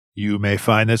You may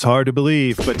find this hard to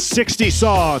believe, but 60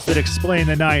 Songs That Explain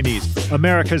the 90s,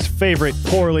 America's favorite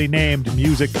poorly named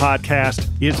music podcast,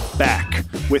 is back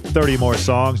with 30 more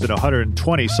songs and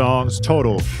 120 songs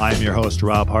total. I'm your host,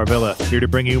 Rob Harvilla, here to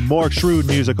bring you more shrewd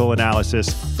musical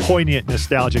analysis, poignant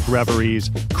nostalgic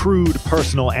reveries, crude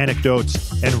personal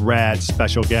anecdotes, and rad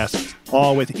special guests,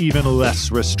 all with even less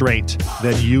restraint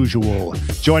than usual.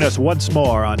 Join us once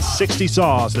more on 60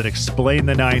 Songs That Explain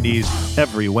the 90s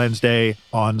every Wednesday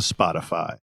on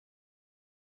Spotify.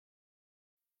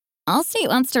 Allstate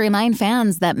wants to remind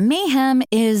fans that mayhem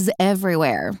is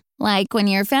everywhere. Like when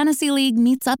your fantasy league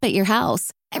meets up at your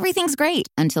house. Everything's great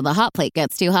until the hot plate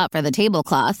gets too hot for the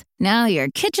tablecloth. Now your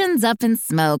kitchen's up in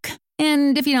smoke.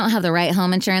 And if you don't have the right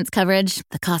home insurance coverage,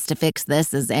 the cost to fix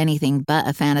this is anything but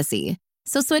a fantasy.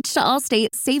 So switch to Allstate,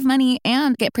 save money,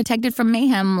 and get protected from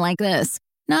mayhem like this.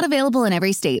 Not available in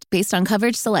every state based on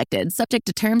coverage selected, subject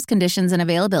to terms, conditions, and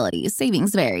availability.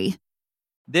 Savings vary.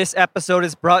 This episode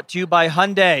is brought to you by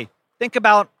Hyundai. Think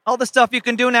about all the stuff you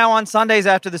can do now on Sundays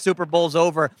after the Super Bowl's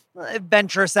over.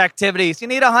 Adventurous activities. You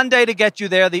need a Hyundai to get you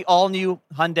there. The all-new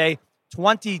Hyundai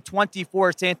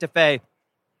 2024 Santa Fe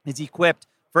is equipped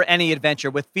for any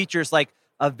adventure with features like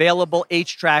available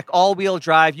H-Track, all-wheel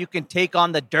drive. You can take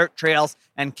on the dirt trails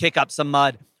and kick up some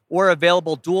mud. Or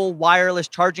available dual wireless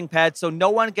charging pads so no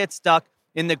one gets stuck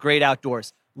in the great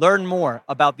outdoors. Learn more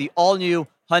about the all-new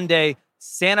Hyundai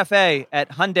Santa Fe at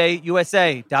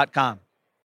HyundaiUSA.com.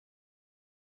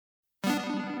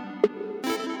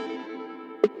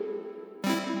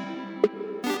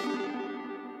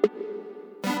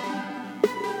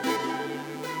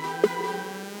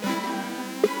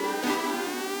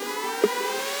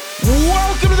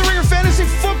 Welcome to the Ringer Fantasy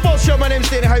Football Show. My name is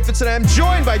Danny Heifetz, and I'm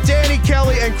joined by Danny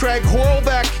Kelly and Craig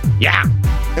Horlbeck. Yeah.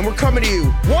 And we're coming to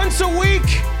you once a week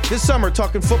this summer,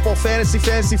 talking football,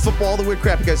 fantasy football, all the weird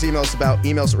crap you guys email us about.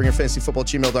 Emails at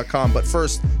ringerfantasyfootball@gmail.com. But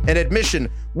first, an admission.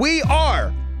 We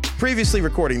are previously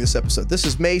recording this episode. This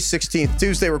is May 16th,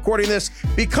 Tuesday, recording this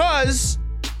because,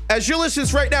 as you listen to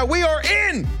this right now, we are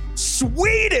in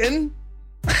Sweden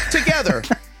together.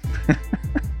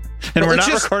 And we're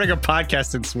not recording a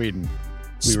podcast in Sweden.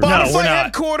 Spotify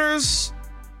headquarters.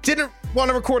 Didn't want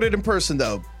to record it in person,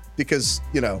 though, because,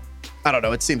 I don't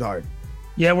know. It seemed hard.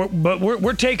 Yeah,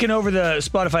 we're taking over the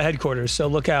Spotify headquarters, so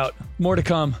look out. More to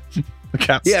come. Look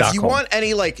out, yeah, Stockholm. if you want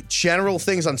any general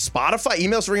things on Spotify,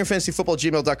 emails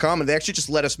ringerfantasyfootball@gmail.com, and they actually just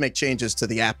let us make changes to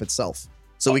the app itself.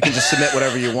 So we can just submit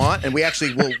whatever you want, and we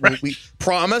actually will. We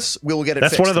promise we will get it.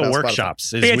 That's fixed one of the on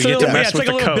workshops. Spotify. Is we get to mess it's with like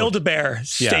a the little code. Build-A-Bear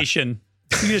station.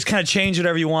 You can just kind of change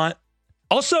whatever you want.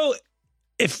 Also,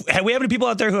 if we have any people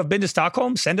out there who have been to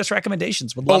Stockholm, send us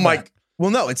recommendations. Would love that.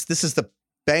 Well, no, this is the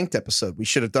banked episode. We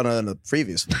should have done it in the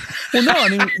previous one. Well, no, I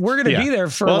mean, we're going to be there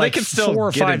for they can still 4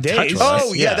 or 5 days.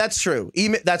 Oh, yeah, that's true.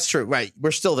 That's true. Right.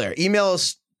 We're still there. Email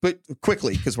us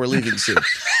quickly because we're leaving soon.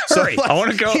 So, Hurry. I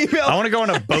want to go. I want to go on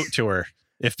a boat tour.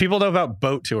 If people know about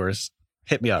boat tours,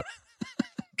 hit me up.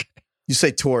 You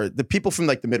say tour. The people from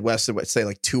the Midwest would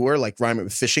say tour, rhyme it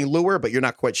with fishing lure, but you're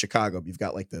not quite Chicago. You've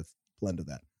got the blend of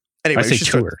that. Anyway, I say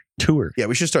tour. Yeah,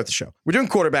 we should start the show. We're doing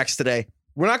quarterbacks today.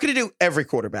 We're not going to do every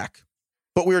quarterback,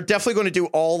 but we're definitely going to do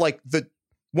all the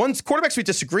ones quarterbacks we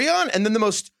disagree on, and then the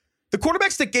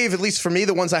quarterbacks that gave, at least for me,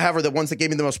 the ones I have are the ones that gave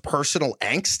me the most personal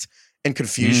angst and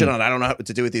confusion on I don't know what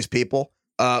to do with these people.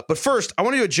 But first, I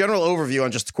want to do a general overview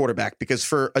on just the quarterback because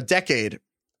for a decade,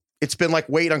 it's been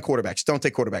wait on quarterbacks. Don't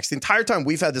take quarterbacks. The entire time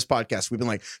we've had this podcast, we've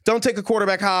been don't take a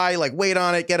quarterback high, wait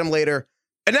on it, get him later.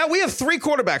 And now we have 3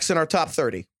 quarterbacks in our top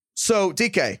 30. So,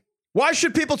 DK, why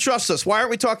should people trust us? Why aren't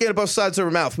we talking out of both sides of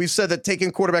our mouth? We've said that taking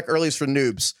quarterback early is for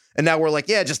noobs. And now we're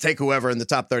just take whoever in the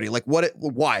top 30.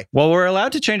 Why? Well, we're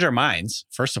allowed to change our minds,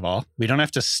 first of all. We don't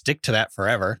have to stick to that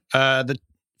forever. The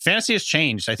fantasy has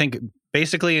changed. I think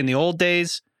basically in the old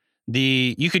days,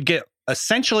 you could get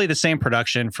essentially the same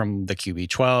production from the QB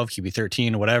 12, QB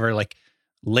 13, or whatever.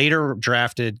 Later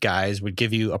drafted guys would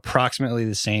give you approximately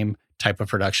the same type of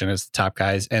production as the top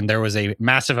guys. And there was a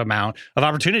massive amount of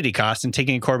opportunity cost in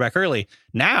taking a quarterback early.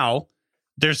 Now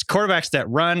there's quarterbacks that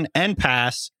run and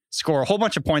pass, score a whole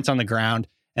bunch of points on the ground.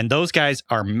 And those guys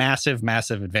are massive,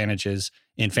 massive advantages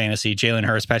in fantasy. Jalen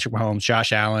Hurts, Patrick Mahomes,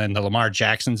 Josh Allen, the Lamar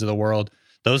Jacksons of the world.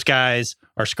 Those guys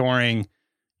are scoring,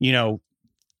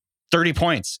 30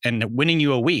 points and winning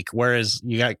you a week. Whereas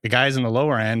you got the guys in the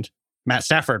lower end, Matt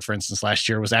Stafford, for instance, last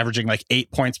year was averaging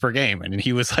 8 points per game. And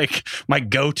he was my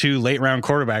go-to late round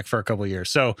quarterback for a couple of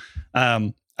years. So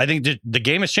I think the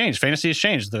game has changed. Fantasy has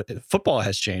changed. The football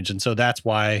has changed. And so that's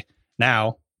why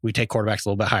now we take quarterbacks a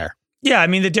little bit higher. Yeah, I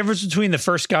mean the difference between the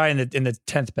first guy and the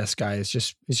 10th best guy is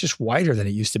just wider than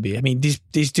it used to be. I mean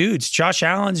these dudes, Josh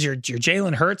Allen's, your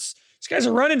Jalen Hurts, these guys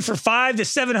are running for 500 to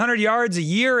 700 yards a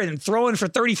year and throwing for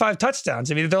 35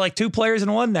 touchdowns. I mean they're like two players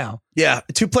in one now. Yeah,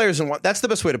 two players in one. That's the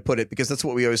best way to put it, because that's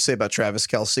what we always say about Travis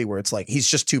Kelce, where it's like he's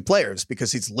just two players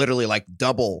because he's literally like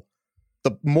double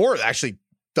the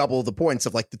points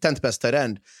of like the 10th best tight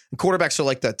end. And quarterbacks are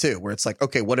like that too, where it's like,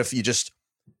 okay, what if you just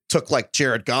took like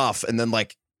Jared Goff and then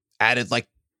like added like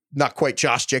not quite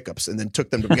Josh Jacobs and then took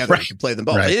them together to play them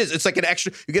both. Right. It's like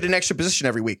you get an extra position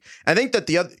every week. I think that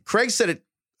Craig said it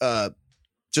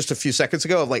just a few seconds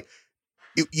ago of like,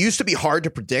 it used to be hard to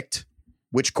predict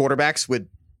which quarterbacks would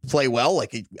play well.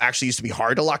 Like it actually used to be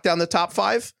hard to lock down the top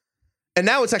 5. And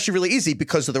now it's actually really easy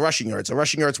because of the rushing yards. A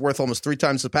rushing yard's worth almost 3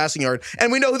 times the passing yard.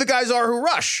 And we know who the guys are who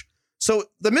rush. So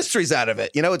the mystery's out of it.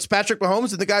 You know, it's Patrick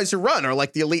Mahomes and the guys who run are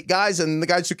like the elite guys and the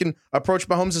guys who can approach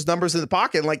Mahomes' numbers in the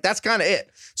pocket. And like, that's kind of it.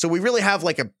 So we really have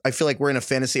like I feel like we're in a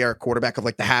fantasy era quarterback of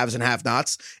like the haves and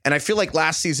have-nots. And I feel like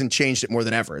last season changed it more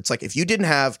than ever. It's like, if you didn't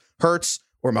have Hurts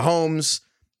or Mahomes,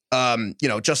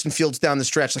 Justin Fields down the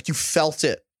stretch, like you felt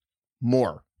it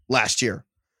more last year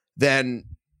than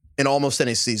in almost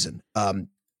any season.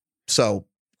 So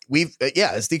we've,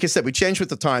 as DK said, we changed with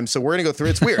the time. So we're going to go through.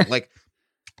 It's weird. Like,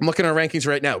 I'm looking at our rankings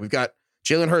right now. We've got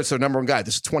Jalen Hurts, our number one guy.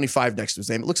 This is 25 next to his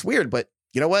name. It looks weird, but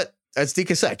you know what? As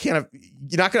DK said, you're not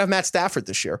going to have Matt Stafford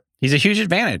this year. He's a huge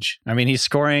advantage. I mean, he's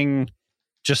scoring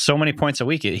just so many points a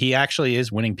week. He actually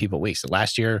is winning people weeks.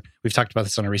 Last year, we've talked about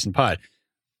this on a recent pod.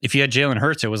 If you had Jalen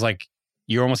Hurts, it was like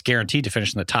you're almost guaranteed to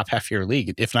finish in the top half of your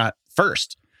league, if not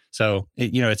first. So,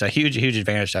 it's a huge, huge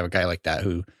advantage to have a guy like that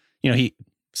who, he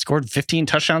scored 15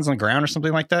 touchdowns on the ground or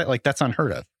something like that. Like, that's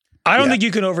unheard of. I don't think you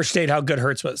can overstate how good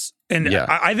Hurts was. And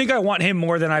I think I want him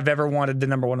more than I've ever wanted the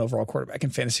number one overall quarterback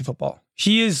in fantasy football.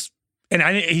 He is, and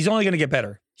he's only going to get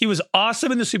better. He was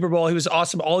awesome in the Super Bowl. He was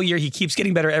awesome all year. He keeps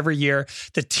getting better every year.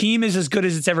 The team is as good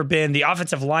as it's ever been. The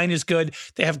offensive line is good.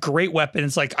 They have great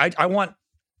weapons. Like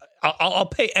I'll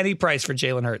pay any price for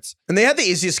Jalen Hurts. And they had the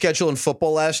easiest schedule in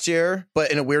football last year,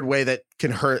 but in a weird way that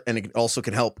can hurt and it also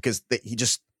can help because the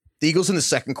Eagles in the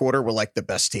second quarter were like the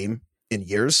best team in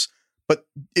years. But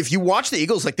if you watch the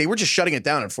Eagles, like they were just shutting it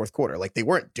down in fourth quarter. Like they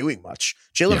weren't doing much.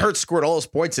 Jalen Hurts scored all his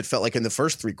points, it felt like, in the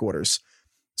first 3 quarters.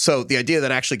 So the idea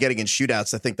that actually getting in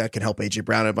shootouts, I think that can help A.J.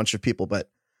 Brown and a bunch of people. But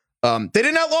they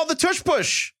didn't outlaw the tush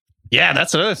push. Yeah,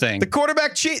 that's another thing. The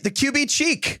quarterback cheek, the QB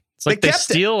cheek. It's like they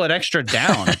steal an extra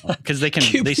down because they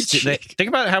can. they think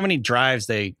about how many drives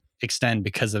they extend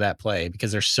because of that play,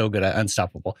 because they're so good at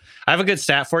unstoppable. I have a good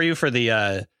stat for you for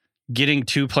the getting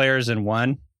 2 players in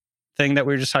one thing that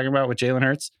we were just talking about with Jalen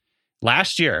Hurts.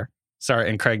 Last year, sorry,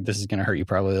 and Craig, this is going to hurt you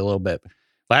probably a little bit.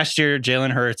 Last year,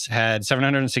 Jalen Hurts had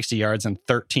 760 yards and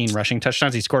 13 rushing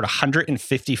touchdowns. He scored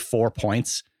 154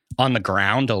 points on the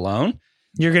ground alone.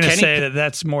 You're going to say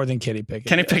that's more than Kenny Pickett.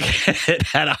 Kenny Pickett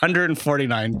had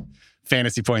 149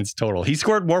 fantasy points total. He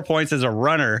scored more points as a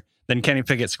runner than Kenny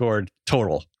Pickett scored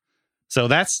total. So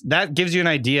that gives you an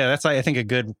idea. That's, I think, a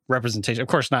good representation. Of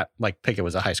course, not like Pickett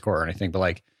was a high scorer or anything, but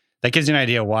like that gives you an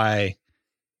idea why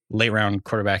late round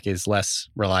quarterback is less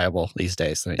reliable these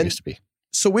days than it used to be.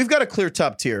 So we've got a clear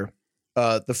top tier.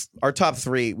 Our top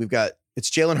 3, it's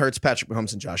Jalen Hurts, Patrick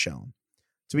Mahomes, and Josh Allen.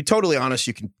 To be totally honest,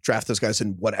 you can draft those guys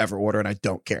in whatever order, and I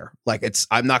don't care. Like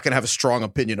I'm not going to have a strong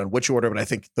opinion on which order, but I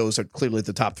think those are clearly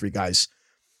the top 3 guys.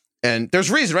 And there's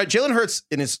a reason, right? Jalen Hurts,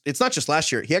 it's not just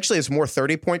last year. He actually has more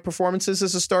 30-point performances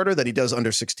as a starter than he does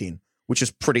under 16, which is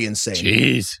pretty insane.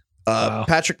 Jeez. Wow.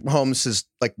 Patrick Mahomes has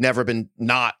like never been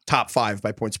not top 5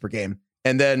 by points per game.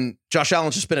 And then Josh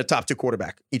Allen's just been a top 2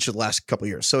 quarterback each of the last couple of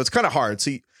years. So it's kind of hard.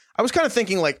 So I was kind of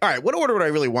thinking like, all right, what order would I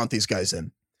really want these guys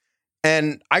in?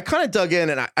 And I kind of dug in,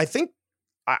 and I think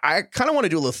I kind of want to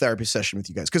do a little therapy session with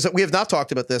you guys because we have not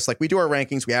talked about this. Like we do our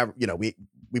rankings. We have,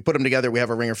 we put them together. We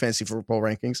have our Ringer Fantasy Football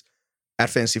rankings at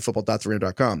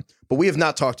fantasyfootball.theringer.com. But we have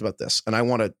not talked about this, and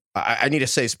I need a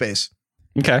safe space.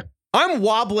 Okay. I'm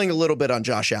wobbling a little bit on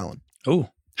Josh Allen. Ooh,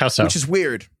 how so? Which is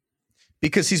weird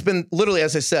because he's been literally,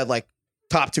 as I said, like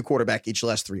top 2 quarterback each of the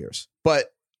last 3 years.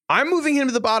 But I'm moving him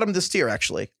to the bottom of this tier,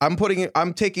 actually. I'm taking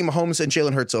Mahomes and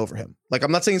Jalen Hurts over him. Like,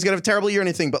 I'm not saying he's going to have a terrible year or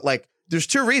anything, but like, there's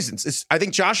 2 reasons. I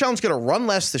think Josh Allen's going to run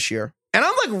less this year. And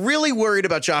I'm like really worried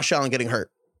about Josh Allen getting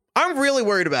hurt. I'm really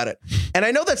worried about it. And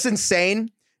I know that's insane.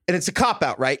 And it's a cop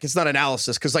out, right? It's not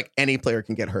analysis because like any player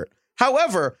can get hurt.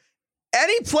 However,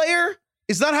 any player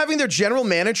is not having their general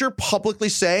manager publicly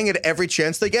saying at every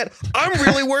chance they get, I'm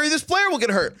really worried this player will get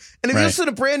hurt. And if you listen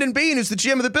to Brandon Beane, who's the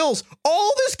GM of the Bills,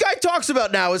 all this guy talks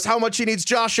about now is how much he needs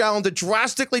Josh Allen to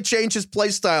drastically change his play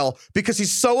style because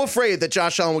he's so afraid that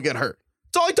Josh Allen will get hurt.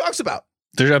 That's all he talks about.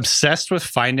 They're obsessed with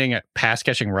finding pass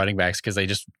catching running backs because they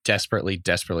just desperately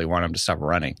want them to stop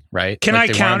running, right? Can I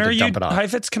counter you,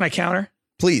 Heifetz? Can I counter?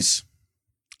 Please.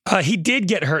 He did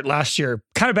get hurt last year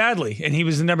kind of badly, and he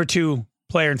was the number 2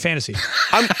 player in fantasy.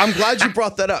 I'm glad you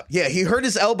brought that up. Yeah, he hurt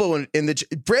his elbow in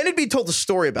the... Brandon Beane told the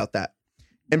story about that.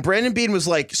 And Brandon Beane was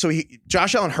like,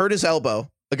 Josh Allen hurt his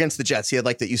elbow against the Jets. He had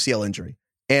like the UCL injury.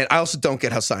 And I also don't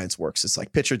get how science works. It's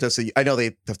like pitcher does... I know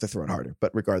they have to throw it harder,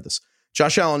 but regardless.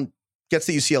 Josh Allen gets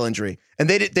the UCL injury, and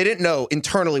they didn't know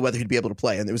internally whether he'd be able to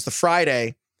play. And it was the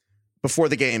Friday before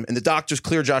the game, and the doctors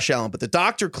clear Josh Allen. But the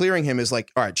doctor clearing him is like,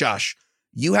 all right, Josh,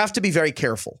 you have to be very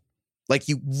careful. Like,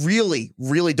 you really,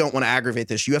 really don't want to aggravate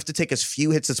this. You have to take as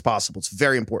few hits as possible. It's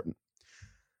very important.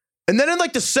 And then in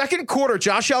like the second quarter,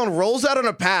 Josh Allen rolls out on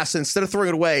a pass, and instead of throwing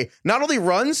it away, not only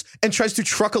runs and tries to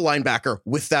truck a linebacker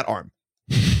with that arm.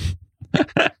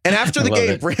 And after the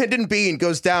game, Brandon Beane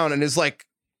goes down and is like,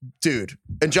 dude.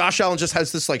 And Josh Allen just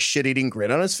has this like shit-eating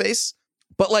grin on his face.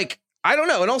 But like, I don't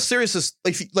know. In all seriousness,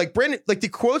 like Brandon, like the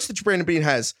quotes that Brandon Beane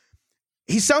has,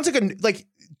 he sounds like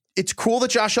it's cool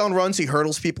that Josh Allen runs. He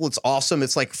hurdles people. It's awesome.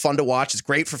 It's like fun to watch. It's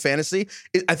great for fantasy.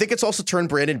 I think it's also turned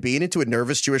Brandon Beane into a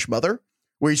nervous Jewish mother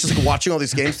where he's just like watching all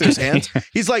these games through his hands.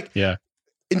 He's like, yeah.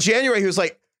 In January, he was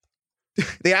like,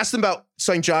 they asked him about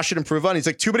something Josh should improve on. He's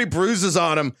like, too many bruises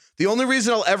on him. The only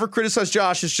reason I'll ever criticize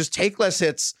Josh is just take less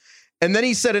hits. And then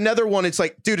he said another one. It's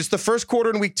like, dude, it's the first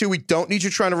quarter in week 2. We don't need you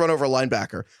trying to run over a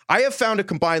linebacker. I have found a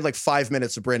combined like 5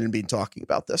 minutes of Brandon Beane talking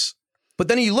about this. But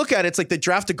then you look at it, it's like they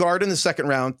draft a guard in the second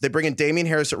round. They bring in Damian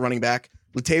Harris at running back,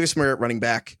 Latavius Murray at running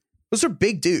back. Those are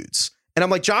big dudes. And I'm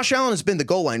like, Josh Allen has been the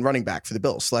goal line running back for the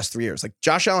Bills the last 3 years. Like,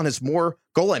 Josh Allen has more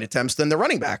goal line attempts than the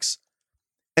running backs.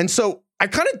 And so I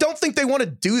kind of don't think they want to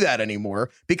do that anymore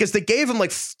because they gave him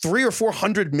like $300 or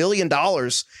 $400 million.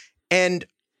 And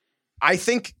I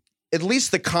think at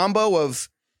least the combo of,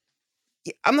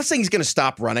 I'm not saying he's going to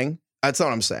stop running. That's not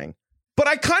what I'm saying. But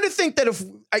I kind of think that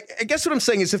I guess what I'm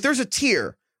saying is if there's a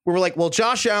tier where we're like, well,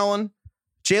 Josh Allen,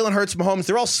 Jalen Hurts, Mahomes,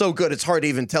 they're all so good, it's hard to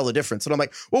even tell the difference. And I'm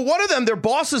like, well, one of them, their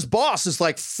boss's boss is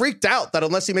like freaked out that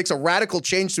unless he makes a radical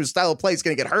change to his style of play, he's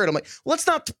going to get hurt. I'm like, well, let's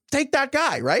not take that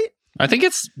guy, right? I think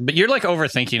but you're like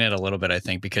overthinking it a little bit, I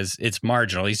think, because it's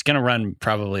marginal. He's going to run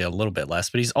probably a little bit less,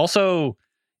 but he's also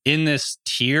in this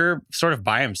tier sort of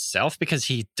by himself because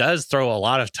he does throw a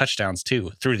lot of touchdowns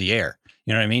too through the air.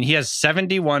 You know what I mean? He has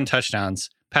 71 touchdowns,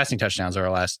 passing touchdowns over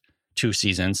the last 2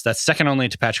 seasons. That's second only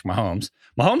to Patrick Mahomes.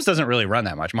 Mahomes doesn't really run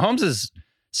that much. Mahomes'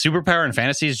 superpower in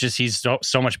fantasy is just he's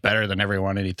so much better than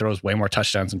everyone, and he throws way more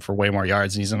touchdowns and for way more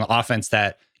yards. And he's in the offense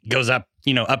that goes up,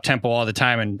 up tempo all the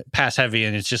time and pass heavy,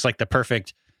 and it's just like the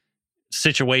perfect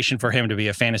situation for him to be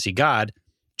a fantasy god.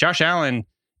 Josh Allen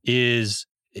is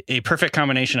a perfect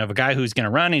combination of a guy who's going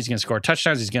to run, he's going to score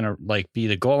touchdowns, he's going to like be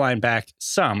the goal line back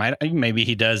some. Maybe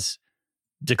he does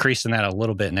decrease in that a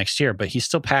little bit next year, but he's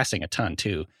still passing a ton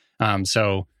too.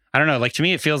 So I don't know. Like, to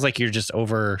me, it feels like you're just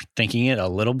overthinking it a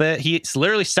little bit. He's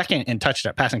literally second in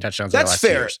passing touchdowns. That's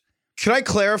fair. Can I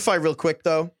clarify real quick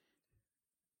though?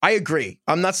 I agree.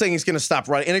 I'm not saying he's going to stop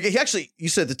running. And he actually, you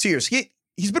said the 2 years.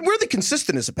 He's been weirdly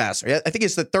consistent as a passer. I think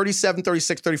it's the 37,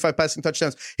 36, 35 passing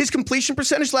touchdowns. His completion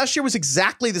percentage last year was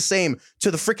exactly the same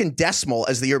to the freaking decimal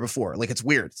as the year before. Like, it's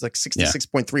weird. It's like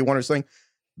 66.31 or something.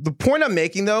 The point I'm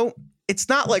making though, it's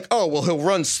not like, oh, well, he'll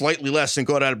run slightly less and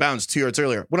go out of bounds 2 yards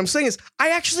earlier. What I'm saying is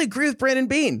I actually agree with Brandon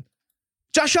Beane.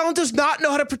 Josh Allen does not know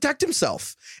how to protect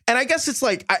himself. And I guess it's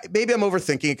like, maybe I'm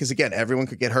overthinking it because, again, everyone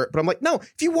could get hurt. But I'm like, no,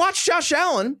 if you watch Josh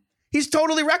Allen, he's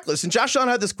totally reckless. And Josh Allen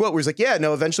had this quote where he's like, yeah,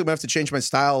 no, eventually I'm going to have to change my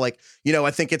style. Like,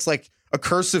 I think it's like a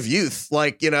curse of youth.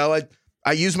 Like, I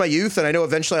use my youth and I know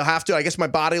eventually I'll have to. I guess my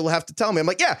body will have to tell me. I'm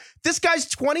like, yeah, this guy's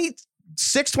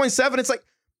 26, 27. It's like,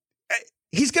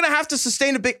 he's going to have to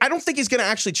sustain I don't think he's going to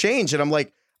actually change. And I'm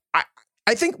like,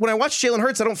 I think when I watch Jalen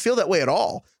Hurts, I don't feel that way at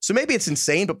all. So maybe it's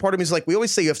insane, but part of me is like, we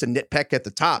always say you have to nitpick at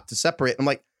the top to separate. I'm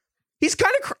like, he's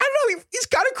kind of, I don't know, he's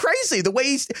kind of crazy the way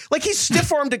he's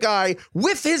stiff-armed a guy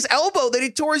with his elbow that he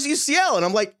tore his UCL. And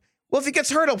I'm like, well, if he gets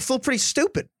hurt, I'll feel pretty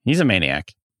stupid. He's a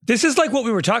maniac. This is like what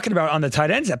we were talking about on the tight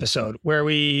ends episode, where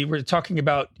we were talking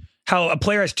about how a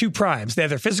player has 2 primes. They have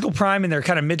their physical prime in their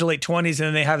kind of mid to late 20s, and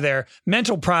then they have their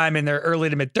mental prime in their early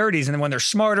to mid 30s. And then when they're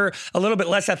smarter, a little bit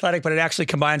less athletic, but it actually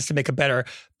combines to make a better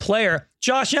player.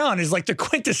 Josh Allen is like the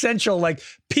quintessential, like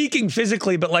peaking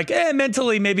physically, but like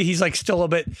mentally, maybe he's like still a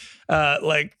bit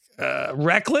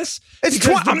reckless.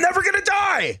 I'm never going to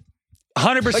die.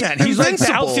 100%. He's like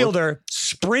the outfielder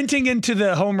sprinting into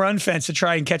the home run fence to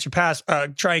try and catch a pass,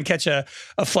 try and catch a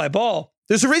fly ball.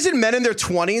 There's a reason men in their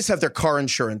 20s have their car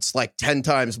insurance like 10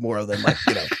 times more than what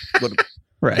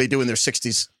right. they do in their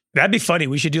 60s. That'd be funny.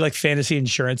 We should do like fantasy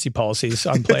insurance-y policies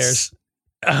on players.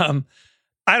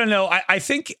 I don't know. I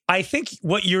think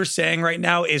what you're saying right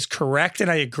now is correct, and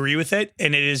I agree with it.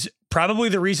 And it is probably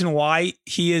the reason why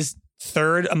he is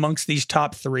third amongst these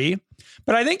top three.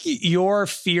 But I think your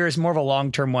fear is more of a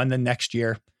long-term one than next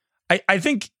year. I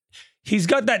think he's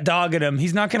got that dog in him.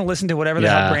 He's not going to listen to whatever the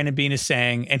hell Brandon Beane is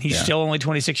saying, and he's still only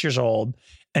 26 years old,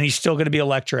 and he's still going to be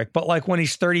electric. But like when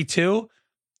he's 32,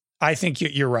 I think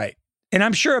you're right. And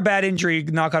I'm sure a bad injury,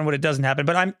 knock on wood, it doesn't happen.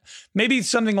 But maybe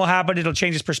something will happen. It'll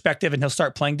change his perspective and he'll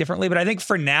start playing differently. But I think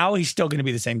for now, he's still going to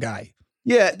be the same guy.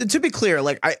 Yeah. To be clear,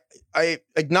 like I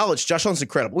acknowledge Josh Allen's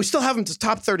incredible. We still have him as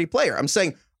top 30 player. I'm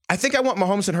saying I think I want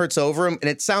Mahomes and Hurts over him. And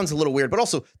it sounds a little weird, but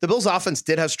also the Bills offense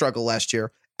did have struggle last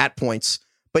year at points.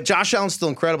 But Josh Allen's still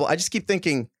incredible. I just keep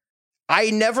thinking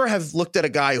I never have looked at a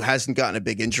guy who hasn't gotten a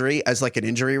big injury as like an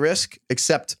injury risk,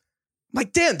 except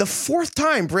like, Dan, the fourth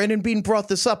time Brandon Beane brought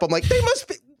this up, I'm like, they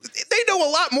know a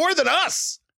lot more than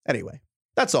us. Anyway,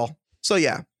 that's all. So,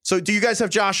 yeah. So, do you guys have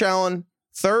Josh Allen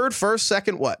third, first,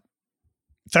 second, what?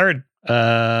 Third.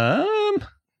 I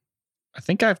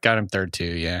think I've got him third too,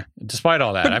 yeah. Despite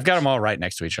all that, I've got them all right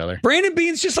next to each other. Brandon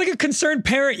Beane's just like a concerned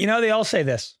parent. You know, they all say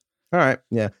this. All right,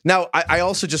 yeah. Now, I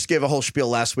also just gave a whole spiel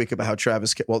last week about how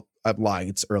well, I'm lying.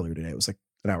 It's earlier today. It was like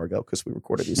an hour ago because we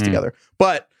recorded these together.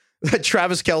 But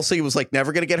Travis Kelce was like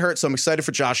never going to get hurt. So I'm excited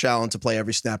for Josh Allen to play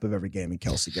every snap of every game and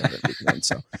Kelce get hurt week one.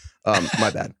 So my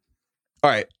bad. All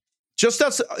right. Just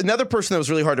another person that was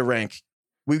really hard to rank.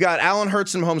 We've got Allen,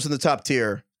 Hurts, and Mahomes in the top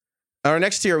tier. Our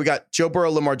next tier, we got Joe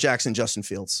Burrow, Lamar Jackson, Justin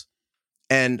Fields.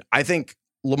 And I think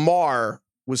Lamar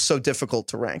was so difficult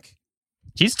to rank.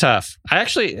 He's tough.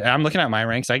 I'm looking at my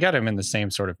ranks. I got him in the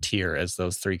same sort of tier as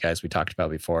those three guys we talked about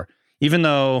before. Even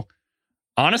though,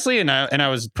 honestly, and I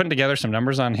was putting together some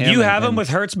numbers on him. You have him with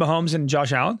Hurts, Mahomes, and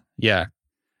Josh Allen? Yeah.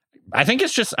 I think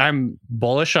it's just I'm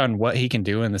bullish on what he can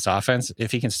do in this offense.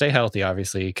 If he can stay healthy,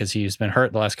 obviously, because he's been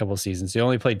hurt the last couple of seasons. He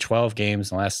only played 12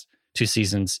 games in the last 2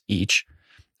 seasons each.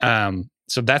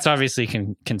 So that's obviously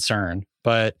concern.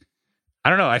 But I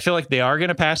don't know. I feel like they are going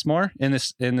to pass more in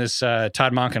this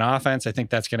Todd Monken offense. I think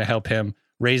that's going to help him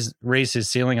raise his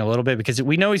ceiling a little bit because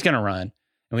we know he's going to run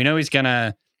and we know he's going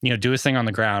to do his thing on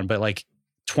the ground. But like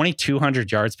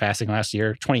 2,200 yards passing last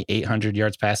year, 2,800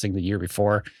 yards passing the year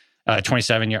before,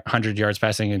 2,700 yards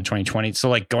passing in 2020. So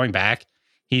like going back,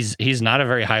 he's not a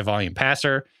very high volume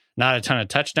passer, not a ton of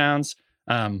touchdowns.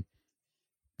 And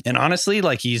honestly,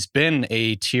 like he's been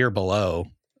a tier below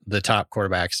the top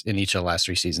quarterbacks in each of the last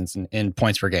 3 seasons in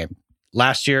points per game.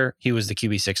 Last year, he was the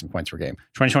QB6 in points per game.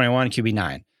 2021,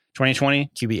 QB9. 2020,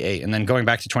 QB8. And then going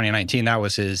back to 2019, that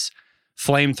was his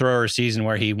flamethrower season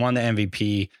where he won the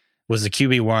MVP, was the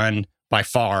QB1 by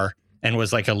far, and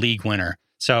was like a league winner.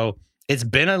 So it's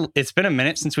been a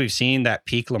minute since we've seen that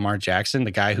peak Lamar Jackson,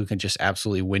 the guy who can just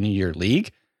absolutely win your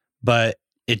league. But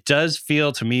it does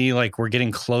feel to me like we're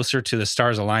getting closer to the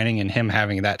stars aligning and him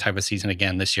having that type of season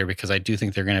again this year, because I do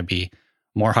think they're going to be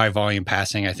more high volume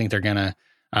passing. I think they're going to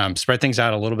spread things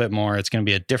out a little bit more. It's going to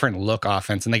be a different look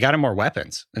offense, and they got him more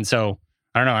weapons. And so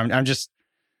I don't know. I'm just,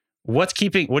 what do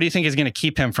you think is going to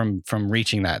keep him from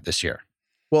reaching that this year?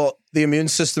 Well, the immune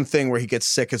system thing where he gets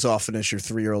sick as often as your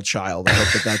 3-year-old child. I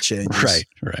hope that changes.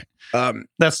 Right.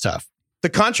 That's tough. The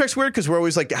contract's weird because we're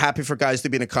always like happy for guys to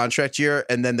be in a contract year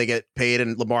and then they get paid.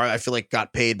 And Lamar, I feel like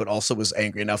got paid, but also was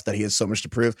angry enough that he has so much to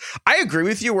prove. I agree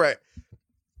with you where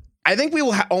I think we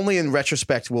will only in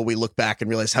retrospect will we look back and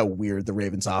realize how weird the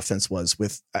Ravens offense was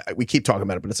with, we keep talking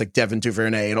about it, but it's like Devin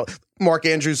Duvernay and Mark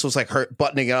Andrews was like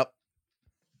buttoning up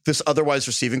this otherwise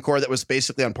receiving core that was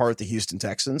basically on par with the Houston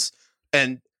Texans.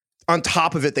 And on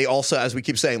top of it, they also, as we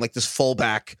keep saying, like this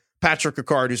fullback, Patrick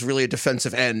Ricard, who's really a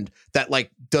defensive end that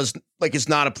is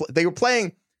not they were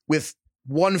playing with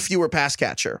one fewer pass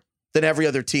catcher than every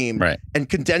other team, right? And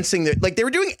condensing they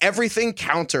were doing everything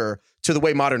counter to the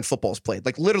way modern football is played,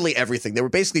 like literally everything. They were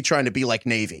basically trying to be like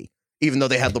Navy, even though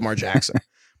they had Lamar Jackson,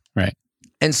 right?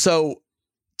 And so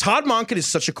Todd Monken is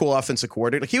such a cool offensive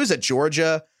coordinator. Like he was at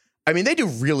Georgia. I mean, they do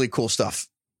really cool stuff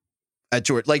at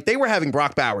Georgia. Like they were having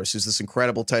Brock Bowers, who's this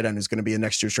incredible tight end who's going to be in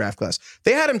next year's draft class.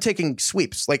 They had him taking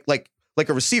sweeps, like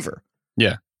a receiver.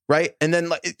 Yeah. Right. And then,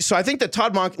 so I think that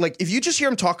Todd Monken, if you just hear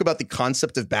him talk about the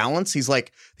concept of balance, he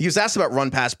was asked about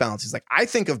run pass balance. He's like, I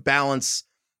think of balance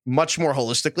much more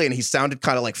holistically. And he sounded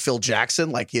kind of like Phil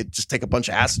Jackson, like he'd just take a bunch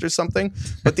of acid or something.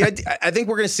 But the idea, I think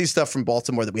we're going to see stuff from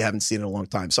Baltimore that we haven't seen in a long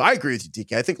time. So I agree with you,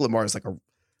 DK. I think Lamar is like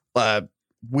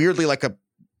weirdly like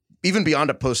even beyond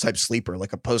a post-type sleeper,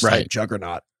 like a post-type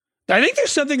juggernaut. I think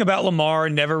there's something about Lamar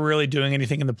never really doing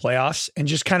anything in the playoffs and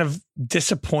just kind of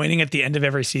disappointing at the end of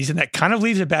every season that kind of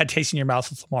leaves a bad taste in your mouth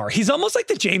with Lamar. He's almost like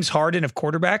the James Harden of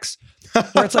quarterbacks,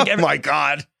 where it's like, oh my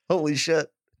God, holy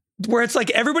shit. Where it's like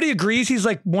everybody agrees he's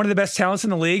like one of the best talents in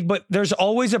the league, but there's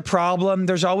always a problem.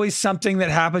 There's always something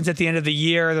that happens at the end of the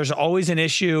year. There's always an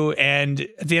issue. And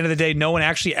at the end of the day, no one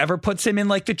actually ever puts him in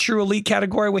like the true elite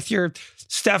category with your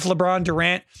Steph, LeBron,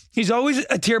 Durant. He's always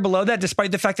a tier below that,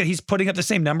 despite the fact that he's putting up the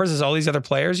same numbers as all these other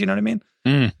players. You know what I mean?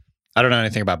 I don't know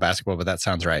anything about basketball, but that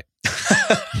sounds right.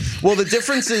 Well, the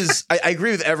difference is, I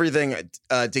agree with everything,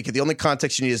 Dickie. The only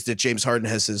context you need is that James Harden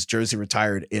has his jersey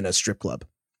retired in a strip club.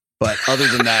 But other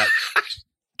than that,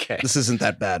 This isn't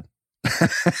that bad.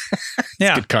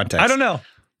 Yeah. Good context. I don't know.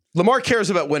 Lamar cares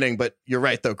about winning, but you're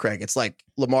right, though, Craig. It's like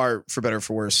Lamar, for better or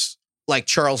for worse, like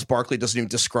Charles Barkley doesn't even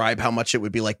describe how much it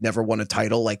would be like never won a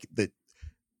title. Like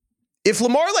if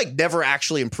Lamar like never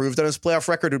actually improved on his playoff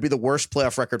record, it would be the worst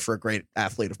playoff record for a great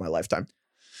athlete of my lifetime.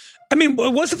 I mean,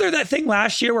 wasn't there that thing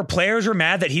last year where players were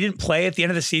mad that he didn't play at the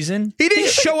end of the season? He didn't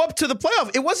show up to the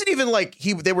playoff. It wasn't even like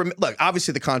they were, look,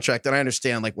 obviously the contract, and I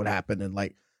understand like what happened, and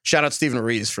like shout out Stephen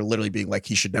Reeves for literally being like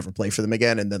he should never play for them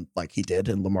again, and then like he did,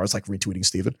 and Lamar's like retweeting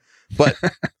Stephen. But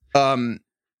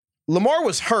Lamar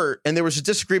was hurt, and there was a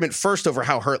disagreement first over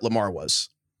how hurt Lamar was.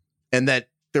 And that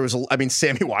there was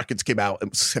Sammy Watkins came out,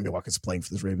 and Sammy Watkins playing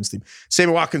for this Ravens team.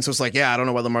 Sammy Watkins was like, yeah, I don't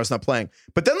know why Lamar's not playing.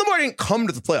 But then Lamar didn't come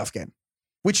to the playoff game,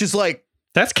 which is like,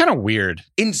 that's kind of weird.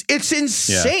 It's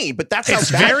insane, yeah. But that's how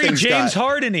it's bad very things James got.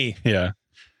 Harden-y. Yeah.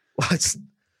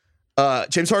 Well,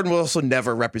 James Harden will also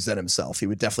never represent himself. He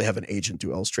would definitely have an agent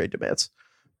do all his trade demands.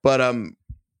 But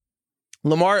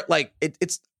Lamar, like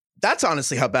that's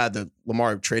honestly how bad the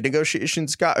Lamar trade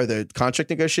negotiations got, or the contract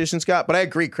negotiations got. But I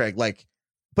agree, Craig. Like,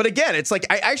 but again, it's like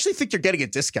I actually think you're getting a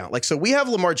discount. Like, so we have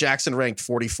Lamar Jackson ranked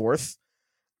 44th.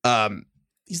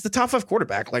 He's the top 5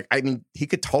 quarterback. Like, I mean, he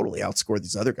could totally outscore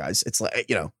these other guys. It's like,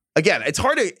 again, it's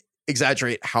hard to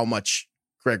exaggerate how much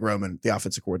Greg Roman, the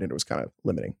offensive coordinator, was kind of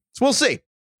limiting. So we'll see.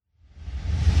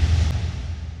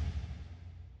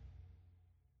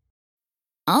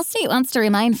 Allstate wants to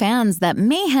remind fans that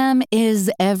mayhem is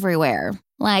everywhere.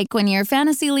 Like when your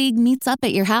fantasy league meets up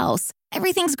at your house.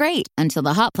 Everything's great until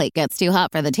the hot plate gets too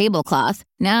hot for the tablecloth.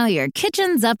 Now your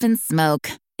kitchen's up in smoke.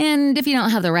 And if you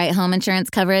don't have the right home insurance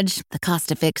coverage, the cost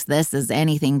to fix this is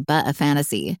anything but a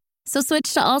fantasy. So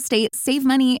switch to Allstate, save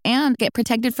money, and get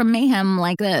protected from mayhem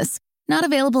like this. Not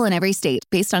available in every state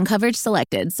based on coverage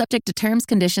selected, subject to terms,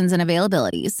 conditions, and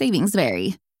availability. Savings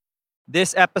vary.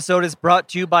 This episode is brought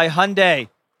to you by Hyundai.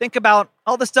 Think about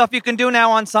all the stuff you can do now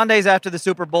on Sundays after the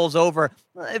Super Bowl's over.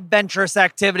 Adventurous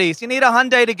activities. You need a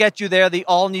Hyundai to get you there. The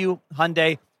all-new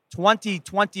Hyundai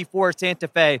 2024 Santa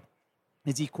Fe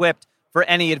is equipped for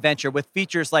any adventure with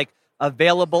features like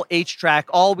available H-Track,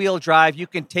 all-wheel drive. You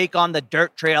can take on the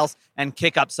dirt trails and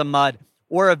kick up some mud.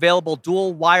 Or available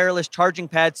dual wireless charging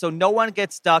pads so no one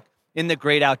gets stuck in the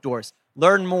great outdoors.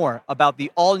 Learn more about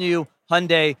the all-new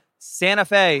Hyundai Santa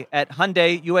Fe at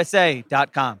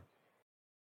HyundaiUSA.com.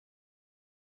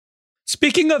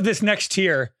 Speaking of this next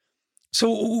tier,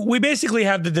 so we basically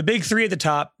have the big 3 at the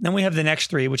top. Then we have the next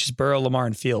 3, which is Burrow, Lamar,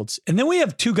 and Fields. And then we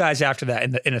have 2 guys after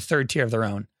that in a third tier of their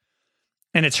own.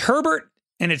 And it's Herbert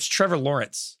and it's Trevor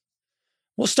Lawrence.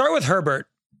 We'll start with Herbert.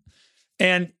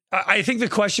 And I think the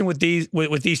question with these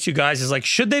 2 guys is like,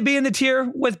 should they be in the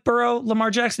tier with Burrow, Lamar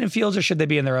Jackson, and Fields, or should they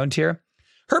be in their own tier?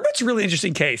 Herbert's a really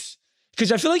interesting case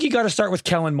because I feel like you got to start with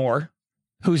Kellen Moore,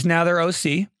 who's now their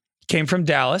OC, came from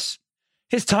Dallas.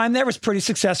 His time there was pretty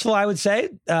successful, I would say.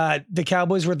 The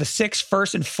Cowboys were the 6th,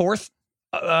 1st, and 4th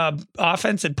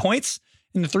offense in points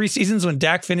in the 3 seasons when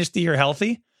Dak finished the year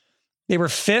healthy. They were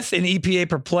 5th in EPA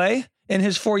per play in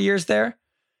his 4 years there.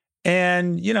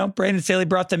 And, Brandon Staley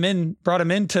brought him in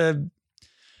to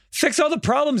fix all the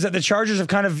problems that the Chargers have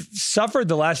kind of suffered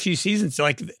the last few seasons.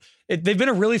 Like, they've been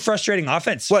a really frustrating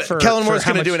offense. What, Kellen Moore's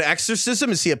going to do an exorcism?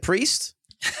 Is he a priest?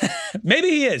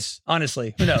 Maybe he is,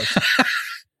 honestly. Who knows?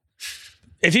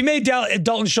 If he made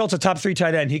Dalton Schultz a top 3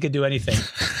 tight end, he could do anything.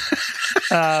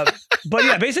 But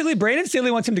yeah, basically, Brandon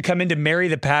Staley wants him to come in to marry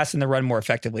the pass and the run more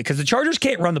effectively because the Chargers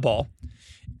can't run the ball.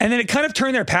 And then it kind of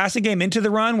turned their passing game into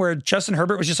the run where Justin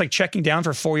Herbert was just like checking down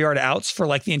for 4-yard outs for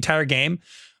like the entire game.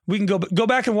 We can go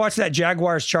back and watch that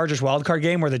Jaguars-Chargers wildcard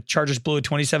game where the Chargers blew a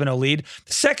 27-0 lead.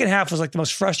 The second half was like the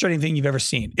most frustrating thing you've ever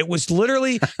seen. It was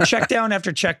literally check down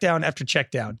after check down after check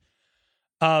down.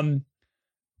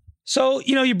 So,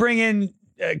 you bring in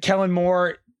Kellen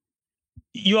Moore.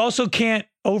 You also can't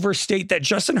overstate that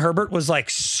Justin Herbert was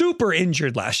like super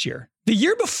injured last year. The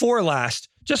year before last,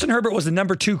 Justin Herbert was the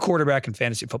number 2 quarterback in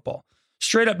fantasy football.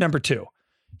 Straight up number 2.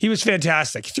 He was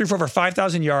fantastic. He threw for over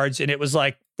 5,000 yards, and it was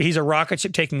like he's a rocket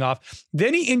ship taking off.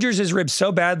 Then he injures his ribs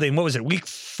so badly. And what was it, week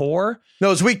 4? No, it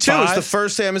was week 2. 5? It was the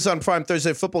first Amazon Prime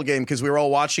Thursday football game because we were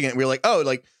all watching it. And we were like, oh,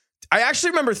 like, I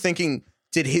actually remember thinking,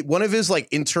 did one of his like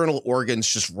internal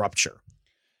organs just rupture?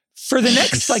 For the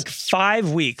next like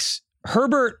 5 weeks,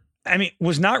 Herbert,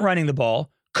 was not running the ball,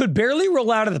 could barely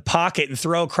roll out of the pocket and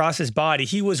throw across his body.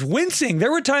 He was wincing.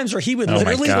 There were times where he would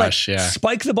literally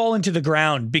spike the ball into the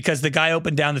ground because the guy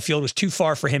open down the field was too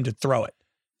far for him to throw it.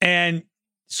 And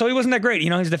so he wasn't that great.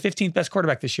 He's the 15th best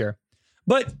quarterback this year.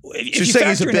 But if you saying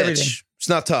he's a factor in bitch. It's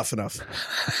not tough enough.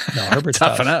 No, Herbert's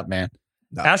toughen up, man.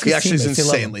 No, Ask he his actually is teammates, they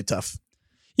love him. insanely tough.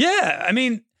 Yeah,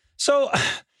 so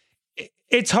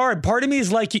it's hard. Part of me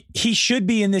is like he should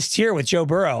be in this tier with Joe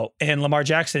Burrow and Lamar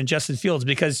Jackson and Justin Fields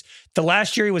because the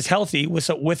last year he was healthy with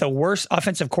a worse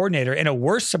offensive coordinator and a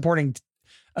worse supporting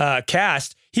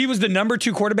cast. He was the number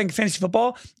 2 quarterback in fantasy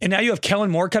football, and now you have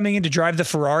Kellen Moore coming in to drive the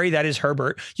Ferrari. That is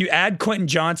Herbert. You add Quentin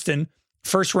Johnston,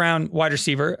 first-round wide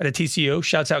receiver at a TCU.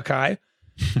 Shouts out Kai.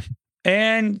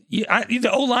 And the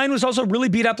O-line was also really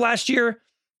beat up last year.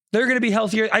 They're going to be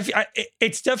healthier.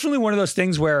 It's definitely one of those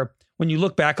things where when you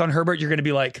look back on Herbert, you're going to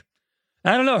be like,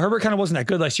 I don't know. Herbert kind of wasn't that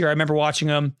good last year. I remember watching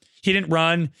him. He didn't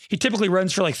run. He typically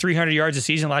runs for like 300 yards a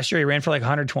season. Last year, he ran for like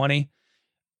 120.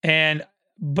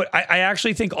 But I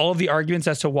actually think all of the arguments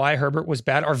as to why Herbert was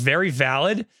bad are very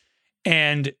valid.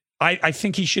 And I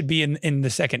think he should be in the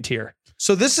second tier.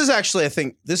 So this is actually, I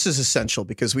think this is essential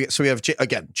because we have,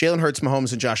 again, Jalen Hurts,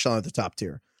 Mahomes, and Josh Allen at the top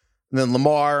tier. And then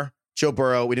Lamar, Joe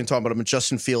Burrow, we didn't talk about him, and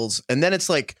Justin Fields. And then it's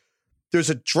like, there's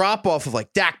a drop off of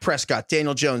like Dak Prescott,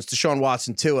 Daniel Jones, Deshaun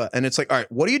Watson, Tua. And it's like, all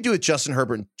right, what do you do with Justin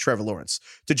Herbert and Trevor Lawrence?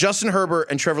 Do Justin Herbert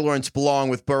and Trevor Lawrence belong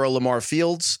with Burrow, Lamar,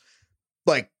 Fields?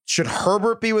 Like, should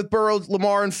Herbert be with Burrow,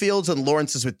 Lamar, and Fields, and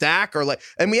Lawrence is with Dak? Or like,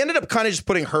 and we ended up kind of just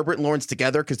putting Herbert and Lawrence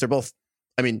together because they're both,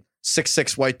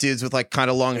 6'6" white dudes with like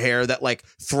kind of long hair that like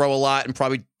throw a lot and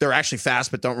probably they're actually fast,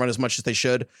 but don't run as much as they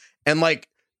should. And like,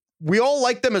 we all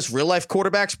like them as real life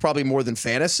quarterbacks, probably more than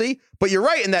fantasy, but you're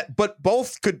right in that, but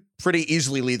both could pretty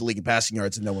easily lead the league in passing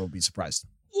yards and no one would be surprised.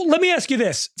 Well, let me ask you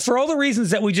this. For all the reasons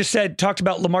that we just talked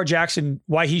about Lamar Jackson,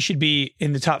 why he should be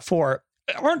in the top 4,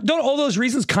 don't all those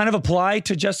reasons kind of apply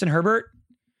to Justin Herbert?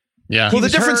 Yeah. Well, the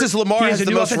difference is Lamar has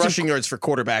the most offensive rushing yards for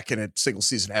quarterback in a single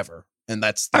season ever. And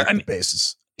that's the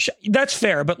basis. That's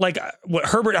fair, but like what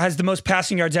Herbert has the most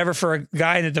passing yards ever for a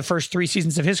guy in the first 3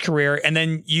 seasons of his career, and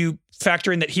then you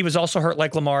factor in that he was also hurt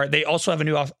like Lamar. They also have a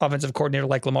new offensive coordinator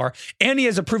like Lamar, and he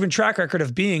has a proven track record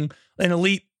of being an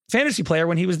elite fantasy player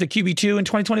when he was the QB2 in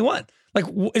 2021. Like,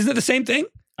 isn't it the same thing?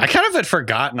 I kind of had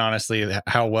forgotten, honestly,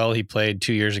 how well he played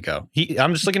 2 years ago.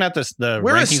 I'm just looking at this. We're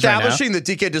rankings establishing right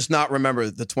that DK does not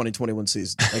remember the 2021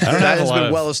 season. Like, I don't that have has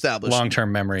been well established.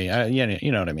 Long-term memory.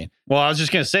 You know what I mean. Well, I was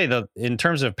just going to say, though, in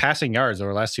terms of passing yards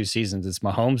over the last 2 seasons, it's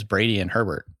Mahomes, Brady, and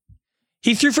Herbert.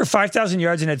 He threw for 5,000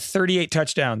 yards and had 38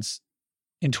 touchdowns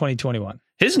in 2021.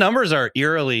 His numbers are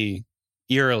eerily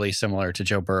similar to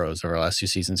Joe Burrow's over the last 2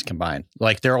 seasons combined.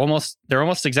 Like they're almost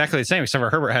exactly the same, except for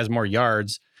Herbert has more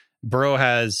yards. Burrow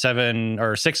has 7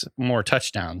 or 6 more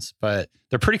touchdowns, but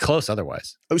they're pretty close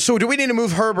otherwise. So do we need to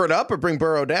move Herbert up or bring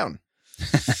Burrow down?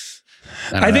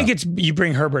 I think it's you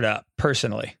bring Herbert up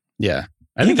personally. Yeah.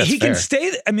 I think that's he fair. can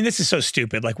stay. I mean, this is so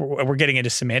stupid. Like we're getting into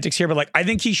semantics here, but like I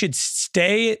think he should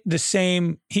stay the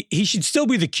same. He should still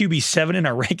be the QB7 in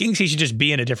our rankings. He should just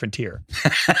be in a different tier.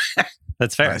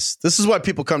 That's fair. Nice. This is why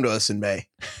people come to us in May.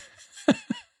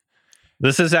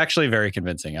 This is actually very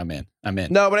convincing. I'm in.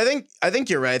 No, but I think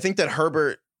you're right. I think that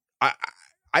Herbert, I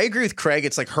agree with Craig.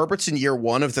 It's like Herbert's in year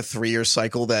 1 of the 3-year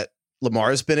cycle that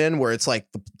Lamar has been in, where it's like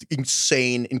the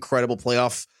insane, incredible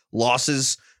playoff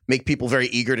losses make people very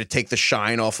eager to take the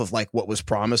shine off of like what was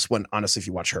promised, when honestly, if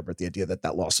you watch Herbert, the idea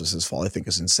that loss was his fault, I think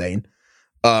is insane.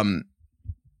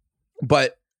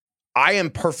 But I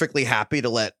am perfectly happy to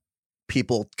let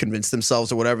people convince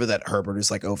themselves or whatever that Herbert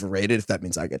is like overrated, if that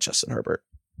means I get Justin Herbert.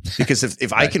 Because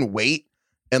if I can wait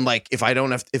and like if I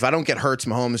don't get Hurts,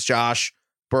 Mahomes, Josh,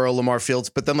 Burrow, Lamar, Fields,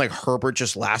 but then like Herbert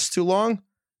just lasts too long,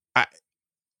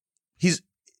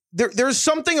 there's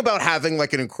something about having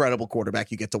like an incredible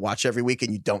quarterback you get to watch every week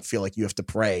and you don't feel like you have to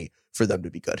pray for them to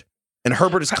be good. And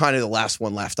Herbert is kind of the last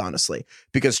one left, honestly,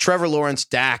 because Trevor Lawrence,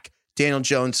 Dak, Daniel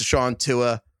Jones, Deshaun,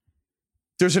 Tua,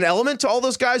 there's an element to all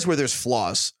those guys where there's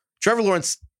flaws. Trevor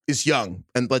Lawrence is young,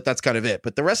 but that's kind of it.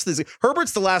 But the rest of this,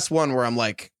 Herbert's the last one where I'm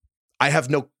like, I have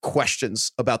no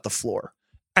questions about the floor.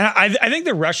 And I think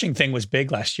the rushing thing was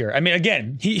big last year. I mean,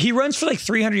 again, he runs for like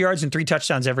 300 yards and 3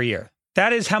 touchdowns every year.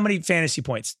 That is how many fantasy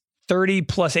points? 30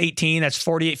 plus 18, that's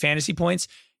 48 fantasy points.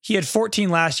 He had 14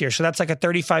 last year, so that's like a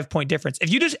 35-point difference.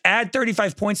 If you just add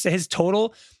 35 points to his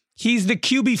total, he's the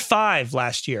QB5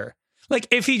 last year. Like,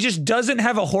 if he just doesn't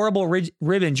have a horrible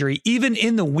rib injury, even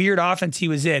in the weird offense he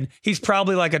was in, he's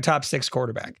probably like a top 6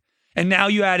 quarterback. And now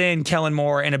you add in Kellen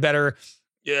Moore and a better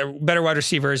wide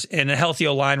receivers and a healthy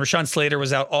O-line. Rashawn Slater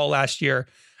was out all last year.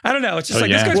 I don't know. It's just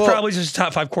this guy's probably just a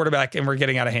top 5 quarterback, and we're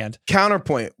getting out of hand.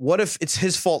 Counterpoint. What if it's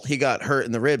his fault he got hurt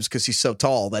in the ribs because he's so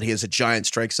tall that he has a giant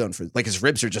strike zone for, like, his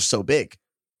ribs are just so big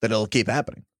that it'll keep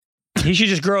happening? He should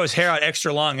just grow his hair out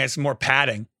extra long. It's more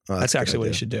padding. Oh, that's actually what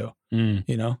he should do.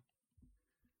 You know?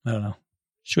 I don't know.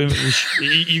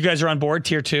 You guys are on board,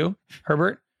 tier 2,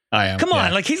 Herbert? I am. Come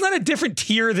on, like, he's not a different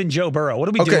tier than Joe Burrow. What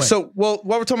are we doing? Okay, so, while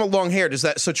we're talking about long hair, does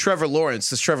Trevor Lawrence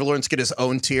get his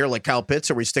own tier like Kyle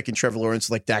Pitts, or are we sticking Trevor Lawrence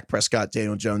like Dak Prescott,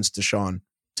 Daniel Jones, Deshaun?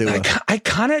 I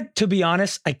kind of, to be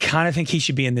honest, I kind of think he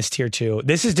should be in this tier 2.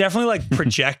 This is definitely like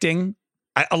projecting.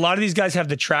 A lot of these guys have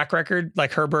the track record,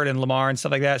 like Herbert and Lamar and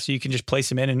stuff like that, so you can just place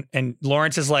him in. And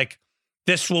Lawrence is like,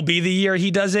 this will be the year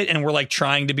he does it, and we're like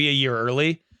trying to be a year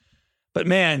early. But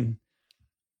man,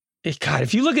 God,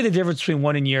 if you look at the difference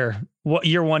between year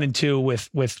 1 and 2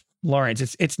 with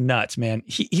Lawrence, it's nuts, man.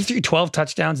 He threw 12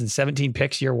 touchdowns and 17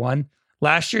 picks year 1.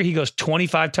 Last year, he goes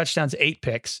 25 touchdowns, 8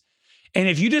 picks. And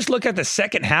if you just look at the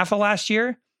second half of last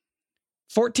year,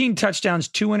 14 touchdowns,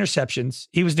 2 interceptions.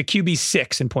 He was the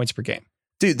QB6 in points per game.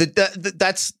 Dude,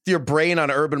 that's your brain on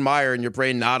Urban Meyer and your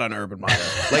brain not on Urban Meyer.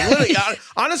 Like, literally,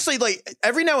 honestly, like,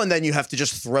 every now and then you have to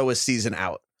just throw a season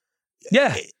out.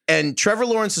 Yeah. And Trevor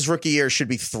Lawrence's rookie year should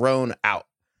be thrown out.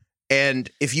 And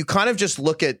if you kind of just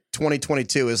look at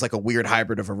 2022 as like a weird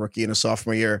hybrid of a rookie and a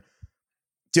sophomore year,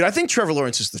 dude, I think Trevor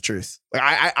Lawrence is the truth. Like,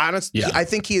 I honestly, I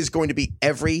think he is going to be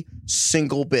every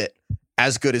single bit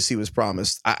as good as he was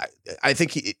promised. I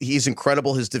think he's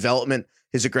incredible. His development,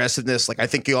 his aggressiveness. Like, I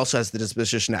think he also has the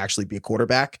disposition to actually be a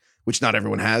quarterback, which not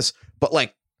everyone has. But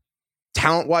like,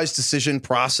 talent-wise, decision-making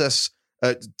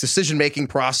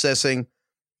processing.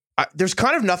 There's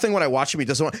kind of nothing when I watch him he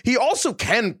doesn't want. He also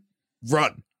can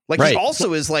run. Like, he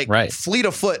also is like fleet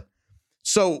of foot.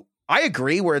 So I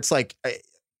agree where it's like,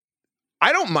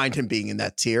 I don't mind him being in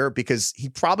that tier because he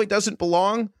probably doesn't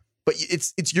belong, but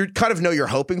it's you kind of know you're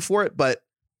hoping for it. But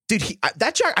dude, I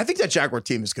think that Jaguar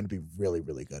team is going to be really,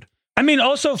 really good. I mean,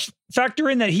 also factor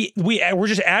in that we're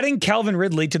just adding Calvin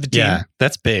Ridley to the team. Yeah,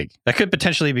 that's big. That could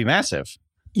potentially be massive.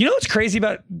 You know what's crazy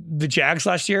about the Jags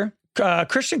last year?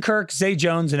 Christian Kirk, Zay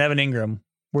Jones, and Evan Ingram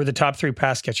were the top 3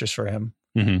 pass catchers for him,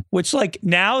 which like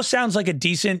now sounds like a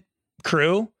decent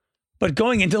crew, but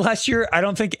going into last year, I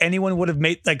don't think anyone would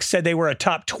have said they were a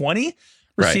top 20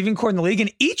 receiving core in the league.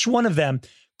 And each one of them,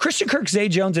 Christian Kirk, Zay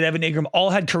Jones, and Evan Ingram, all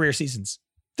had career seasons.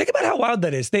 Think about how wild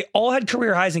that is. They all had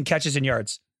career highs in catches and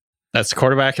yards. That's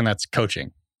quarterback and that's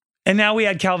coaching. And now we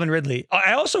had Calvin Ridley.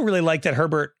 I also really like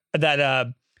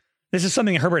that this is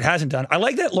something Herbert hasn't done. I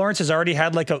like that Lawrence has already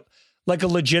had like a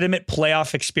legitimate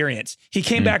playoff experience. He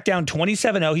came back down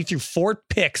 27-0. He threw 4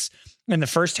 picks in the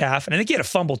first half. And I think he had a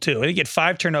fumble too. I think he had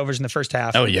 5 turnovers in the first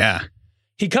half. Oh, yeah.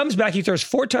 He comes back. He throws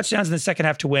 4 touchdowns in the second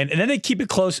half to win. And then they keep it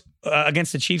close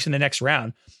against the Chiefs in the next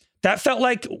round. That felt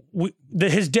like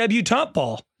his debutante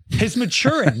ball, his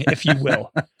maturing, if you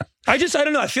will. I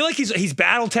don't know. I feel like he's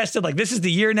battle tested. Like, this is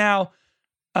the year now.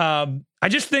 I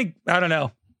just think, I don't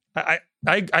know. I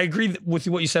agree with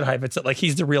what you said, Hype. It's like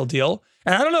he's the real deal.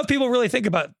 And I don't know if people really think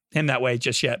about him that way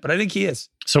just yet, but I think he is.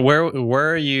 So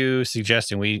where are you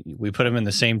suggesting we put him in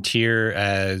the same tier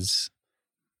as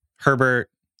Herbert,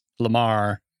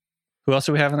 Lamar? Who else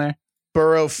do we have in there?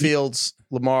 Burrow, Fields,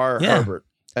 Lamar, Herbert.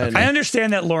 And I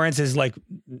understand that Lawrence is like,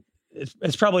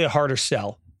 it's probably a harder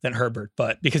sell than Herbert,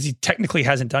 but because he technically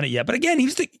hasn't done it yet. But again, he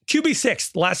was the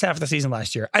QB6 the last half of the season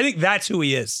last year. I think that's who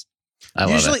he is.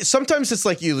 Usually, sometimes it's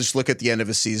like you just look at the end of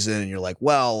a season and you're like,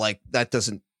 well, like that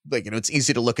doesn't, like, you know, it's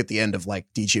easy to look at the end of like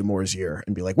DJ Moore's year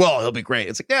and be like, well, he'll be great.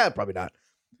 It's like, yeah, probably not.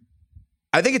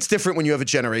 I think it's different when you have a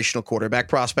generational quarterback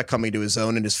prospect coming to his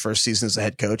own in his first season as a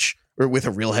head coach or with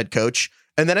a real head coach.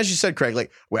 And then, as you said, Craig,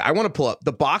 like, wait, I want to pull up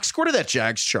the box score to that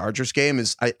Jags Chargers game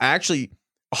is I actually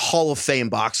a Hall of Fame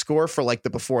box score for like the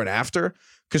before and after.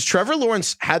 Because Trevor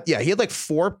Lawrence had like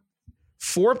four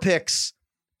picks.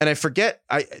 And I forget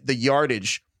the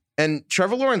yardage. And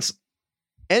Trevor Lawrence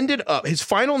ended up, his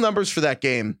final numbers for that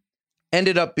game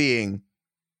ended up being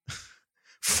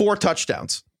 4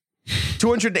 touchdowns,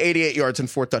 288 yards and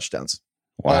 4 touchdowns.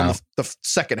 Wow. On the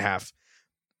second half.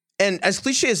 And as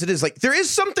cliche as it is, like, there is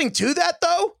something to that,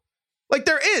 though. Like,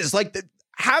 there is. Like,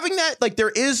 having that, like,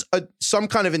 there is some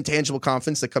kind of intangible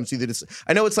confidence that comes through this.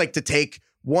 I know it's like to take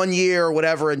 1 year or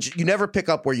whatever, and you never pick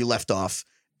up where you left off.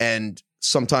 And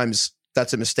sometimes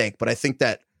that's a mistake. But I think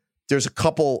that there's a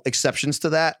couple exceptions to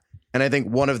that. And I think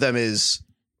one of them is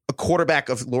a quarterback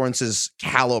of Lawrence's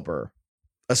caliber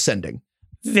ascending.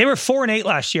 They were 4-8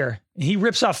 last year. He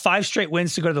rips off 5 straight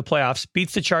wins to go to the playoffs,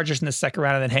 beats the Chargers in the second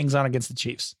round, and then hangs on against the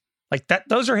Chiefs. Like that,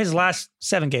 those are his last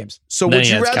 7 games. So would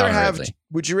you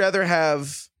rather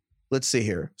have, let's see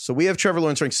here. So we have Trevor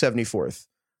Lawrence ranked 74th.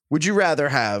 Would you rather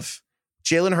have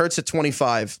Jalen Hurts at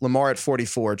 25, Lamar at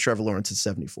 44, Trevor Lawrence at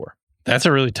 74? That's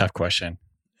a really tough question.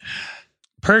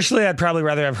 Personally, I'd probably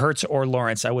rather have Hurts or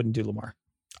Lawrence. I wouldn't do Lamar.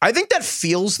 I think that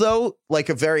feels, though, like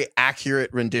a very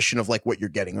accurate rendition of like what you're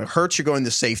getting. Like Hurts, you're going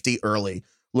to safety early.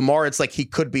 Lamar, it's like he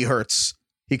could be Hurts.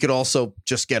 He could also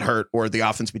just get hurt or the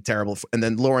offense be terrible. And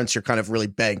then Lawrence, you're kind of really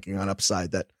banking on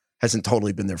upside that hasn't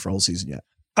totally been there for a whole season yet.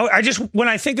 Oh, when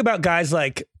I think about guys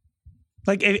like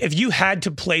if you had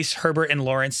to place Herbert and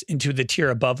Lawrence into the tier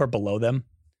above or below them,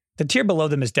 the tier below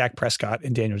them is Dak Prescott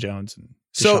and Daniel Jones and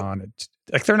Deshaun.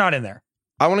 Like they're not in there.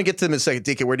 I want to get to them in a second.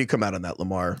 DK, where do you come out on that,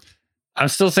 Lamar? I'm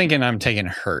still thinking I'm taking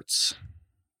Hurts.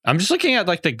 I'm just looking at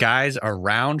like the guys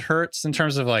around Hurts in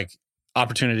terms of like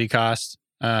opportunity cost.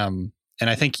 And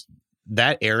I think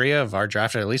that area of our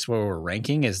draft, at least where we're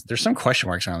ranking, is there's some question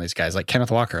marks around these guys. Like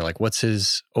Kenneth Walker, like what's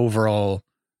his overall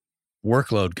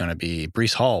workload going to be?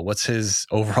 Breece Hall, what's his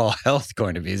overall health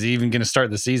going to be? Is he even going to start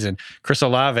the season? Chris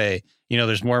Olave,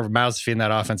 there's more mouths to feed in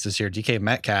that offense this year. DK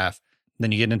Metcalf.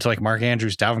 Then you get into like Mark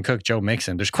Andrews, Dalvin Cook, Joe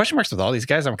Mixon. There's question marks with all these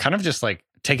guys. I'm kind of just like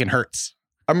taking Hurts.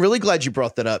 I'm really glad you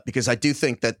brought that up because I do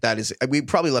think that is, we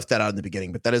probably left that out in the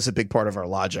beginning, but that is a big part of our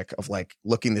logic of like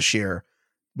looking this year.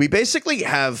 We basically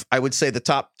have, I would say, the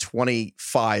top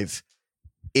 25-ish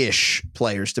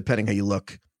players, depending how you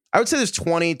look. I would say there's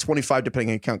 20, 25, depending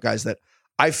on you count, guys that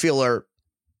I feel are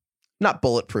not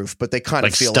bulletproof, but they kind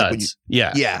of feel studs. like when you,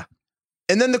 yeah.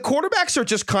 And then the quarterbacks are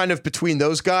just kind of between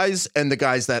those guys and the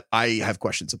guys that I have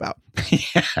questions about.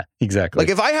 Yeah, exactly. Like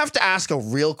if I have to ask a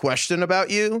real question about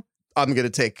you, I'm going to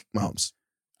take Mahomes.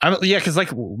 Because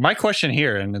like my question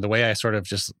here and the way I sort of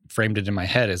just framed it in my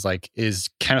head is like, is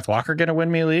Kenneth Walker going to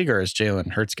win me a league or is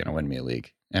Jalen Hurts going to win me a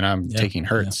league? And I'm taking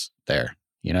Hurts there,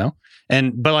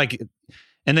 And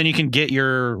then you can get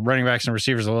your running backs and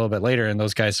receivers a little bit later, and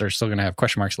those guys are still going to have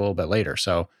question marks a little bit later.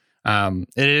 So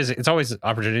it's always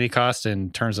opportunity cost in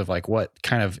terms of like what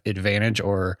kind of advantage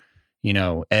or,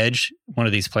 edge one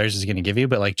of these players is going to give you.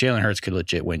 But like Jalen Hurts could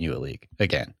legit win you a league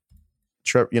again.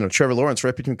 Trevor Lawrence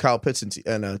right between Kyle Pitts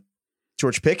and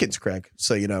George Pickens, Craig.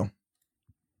 So,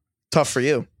 tough for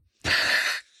you.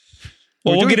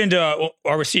 Well, we'll get into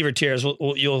our receiver tiers.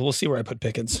 We'll see where I put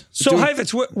Pickens. So,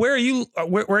 Heifetz, where are you?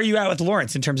 Where are you at with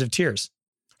Lawrence in terms of tiers?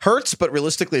 Hurts, but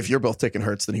realistically, if you're both taking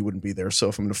Hurts, then he wouldn't be there. So,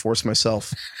 if I'm going to force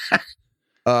myself,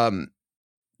 wow,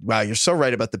 you're so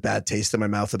right about the bad taste in my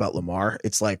mouth about Lamar.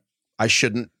 It's like I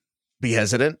shouldn't be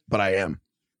hesitant, but I am.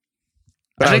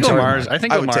 But I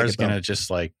think Lamar's going to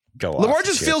just like go off. Lamar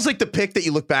just feels like the pick that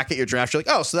you look back at your draft. You're like,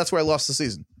 oh, so that's where I lost the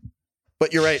season.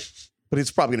 But you're right. But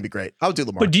it's probably going to be great. I'll do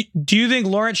Lamar. But do you think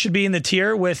Lawrence should be in the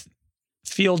tier with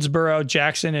Fields, Burrow,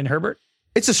 Jackson, and Herbert?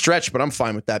 It's a stretch, but I'm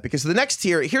fine with that because the next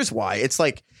tier, here's why. It's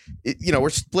like, we're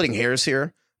splitting hairs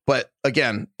here. But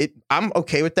again, I'm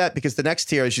okay with that because the next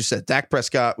tier, as you said, Dak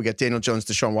Prescott, we got Daniel Jones,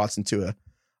 Deshaun Watson, Tua.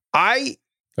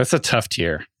 That's a tough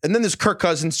tier. And then there's Kirk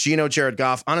Cousins, Geno, Jared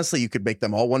Goff. Honestly, you could make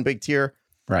them all one big tier.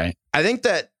 Right. I think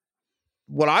that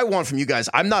what I want from you guys,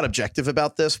 I'm not objective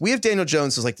about this. We have Daniel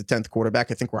Jones as like the 10th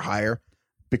quarterback. I think we're higher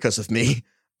because of me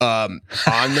on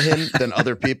him than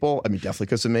other people. I mean, definitely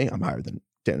because of me. I'm higher than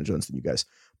Daniel Jones than you guys.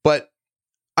 But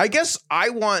I guess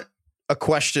I want a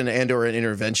question and or an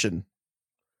intervention.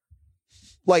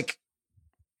 Like,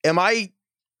 am I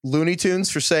Looney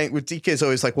Tunes for saying, with DK is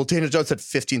always like, well, Daniel Jones had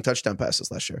 15 touchdown passes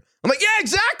last year. I'm like, yeah,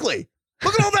 exactly.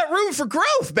 Look at all that room for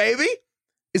growth, baby.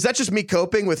 Is that just me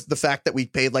coping with the fact that we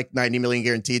paid like $90 million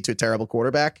guaranteed to a terrible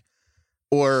quarterback?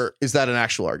 Or is that an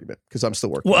actual argument? Because I'm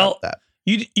still working on that.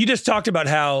 You just talked about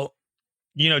how,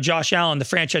 Josh Allen, the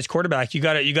franchise quarterback, you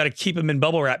got to keep him in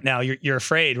bubble wrap now. You're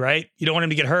afraid, right? You don't want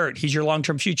him to get hurt. He's your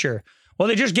long-term future. Well,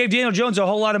 they just gave Daniel Jones a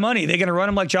whole lot of money. They're going to run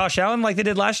him like Josh Allen like they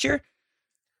did last year?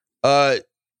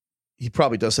 He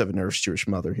probably does have a nervous Jewish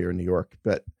mother here in New York,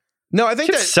 but no, I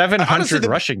think that 700 honestly,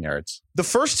 rushing yards. The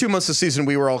first 2 months of the season,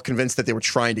 we were all convinced that they were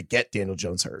trying to get Daniel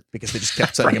Jones hurt because they just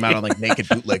kept sending him out on like naked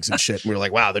bootlegs and shit. And we were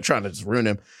like, wow, they're trying to just ruin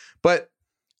him. But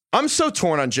I'm so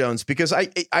torn on Jones because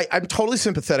I'm totally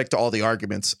sympathetic to all the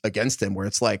arguments against him where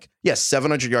it's like, yes,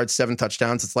 700 yards, 7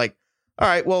 touchdowns. It's like, all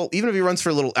right, well, even if he runs for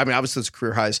a little, I mean, obviously it's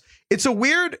career highs. It's a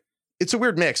weird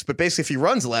mix, but basically if he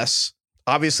runs less,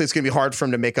 obviously it's going to be hard for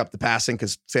him to make up the passing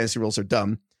because fantasy rules are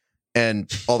dumb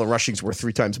and all the rushing's worth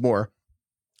 3 times more.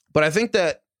 But I think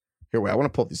that, I want to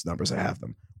pull up these numbers. I have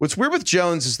them. What's weird with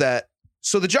Jones is that,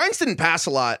 so the Giants didn't pass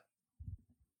a lot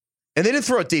and they didn't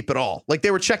throw it deep at all. Like they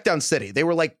were check down city. They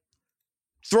were like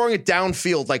throwing it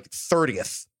downfield, like the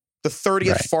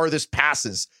 30th farthest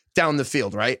passes down the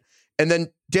field, right? And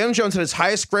then Daniel Jones had his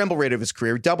highest scramble rate of his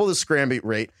career, double his scramble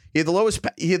rate. He had the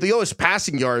lowest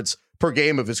passing yards per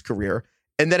game of his career.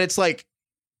 And then it's like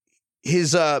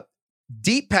his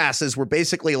deep passes were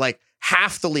basically like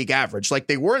half the league average. Like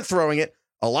they weren't throwing it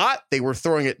a lot. They were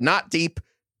throwing it not deep.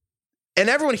 And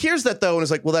everyone hears that though and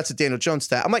is like, well, that's a Daniel Jones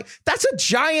stat. I'm like, that's a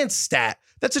Giants stat.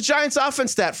 That's a Giants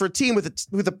offense stat for a team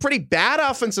with a pretty bad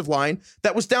offensive line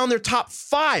that was down their top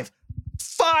 5.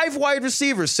 5 wide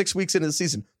receivers 6 weeks into the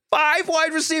season. 5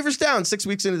 wide receivers down 6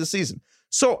 weeks into the season.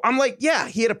 So I'm like, yeah,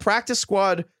 he had a practice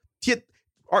squad. He had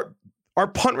our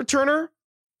punt returner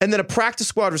and then a practice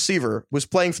squad receiver was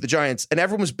playing for the Giants, and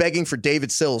everyone was begging for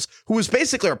David Sills, who was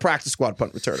basically our practice squad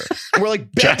punt returner. And we're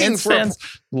like begging Giants fans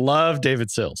love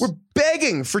David Sills. We're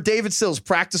begging for David Sills,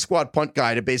 practice squad punt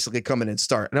guy, to basically come in and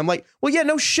start. And I'm like, well, yeah,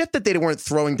 no shit that they weren't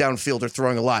throwing downfield or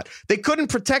throwing a lot. They couldn't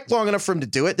protect long enough for him to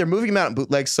do it. They're moving him out in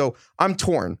bootlegs. So I'm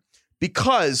torn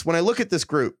because when I look at this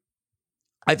group,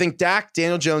 I think Dak,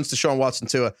 Daniel Jones, Deshaun Watson,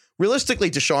 Tua. Realistically,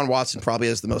 Deshaun Watson probably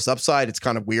has the most upside. It's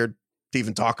kind of weird to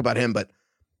even talk about him, but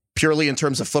purely in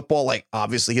terms of football, like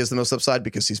obviously he has the most upside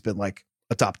because he's been like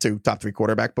a top 2, top 3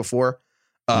 quarterback before.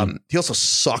 He also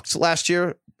sucked last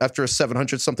year after a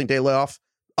 700-something day layoff.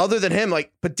 Other than him,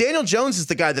 but Daniel Jones is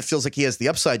the guy that feels like he has the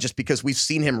upside just because we've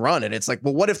seen him run. And it's like,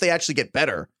 well, what if they actually get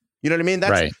better? You know what I mean?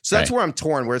 That's where I'm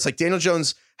torn, where it's like Daniel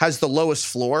Jones has the lowest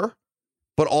floor,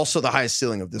 but also the highest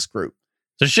ceiling of this group.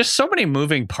 There's just so many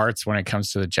moving parts when it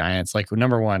comes to the Giants. Like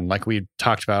number one, like we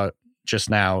talked about just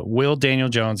now, will Daniel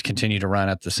Jones continue to run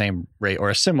at the same rate or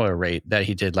a similar rate that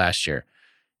he did last year?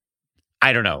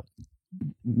 I don't know.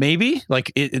 Maybe.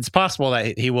 Like it's possible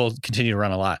that he will continue to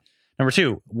run a lot. Number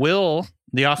two, will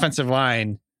the offensive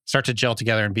line start to gel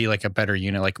together and be like a better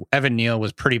unit? Like Evan Neal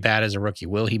was pretty bad as a rookie.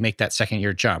 Will he make that second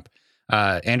year jump?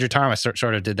 Andrew Thomas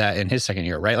sort of did that in his second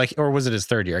year, right? Like, or was it his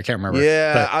third year? I can't remember.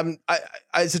 Yeah, I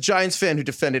as a Giants fan who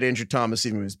defended Andrew Thomas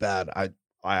even when he was bad, I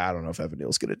don't know if Evan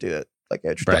Neal's going to do it like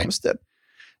Andrew Thomas did.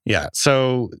 Yeah,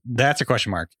 so that's a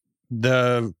question mark.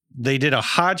 They did a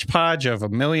hodgepodge of a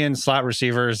million slot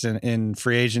receivers in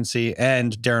free agency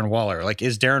and Darren Waller. Like,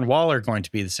 is Darren Waller going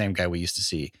to be the same guy we used to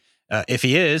see? If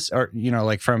he is, or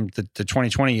like from the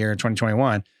 2020 year and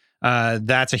 2021,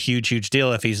 that's a huge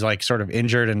deal. If he's like sort of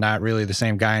injured and not really the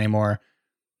same guy anymore,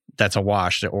 that's a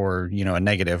wash or a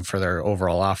negative for their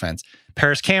overall offense.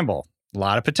 Paris Campbell, a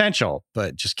lot of potential,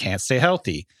 but just can't stay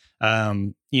healthy.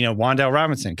 Wan'Dale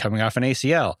Robinson coming off an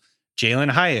ACL.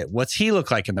 Jalen Hyatt, what's he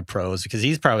look like in the pros? Because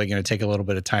he's probably going to take a little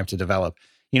bit of time to develop.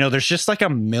 There's just like a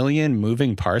million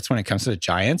moving parts when it comes to the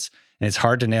Giants, and it's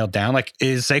hard to nail down. Like,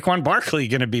 is Saquon Barkley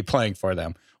going to be playing for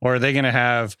them? Or are they going to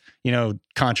have,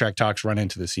 contract talks run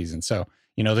into the season? So,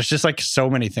 there's just like so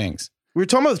many things. We were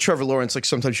talking about with Trevor Lawrence, like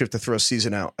sometimes you have to throw a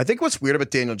season out. I think what's weird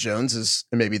about Daniel Jones is,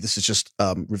 and maybe this is just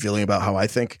revealing about how I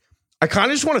think, I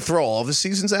kind of just want to throw all of his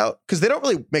seasons out because they don't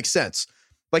really make sense.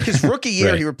 Like his rookie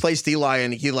year, He replaced Eli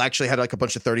and he actually had like a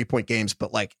bunch of 30-point games,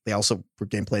 but like they also were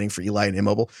game planning for Eli and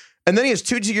Immobile. And then he has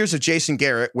 2 years of Jason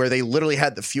Garrett where they literally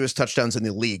had the fewest touchdowns in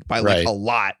the league by like a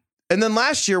lot. And then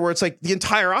last year where it's like the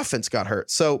entire offense got hurt.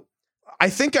 So I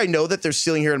think I know that there's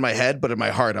ceiling here in my head, but in my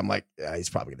heart, I'm like, yeah, he's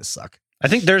probably going to suck. I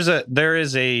think there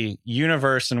is a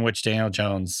universe in which Daniel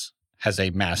Jones has a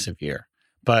massive year.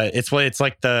 But it's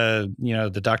like the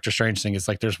Doctor Strange thing. It's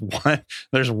like there's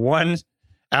one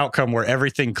outcome where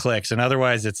everything clicks, and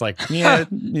otherwise it's like,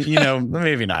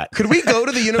 maybe not. Could we go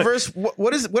to the universe?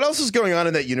 What else is going on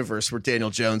in that universe where Daniel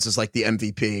Jones is like the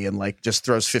MVP and like just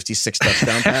throws 56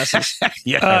 touchdown passes?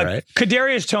 Right.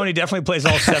 Kadarius Toney definitely plays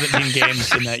all 17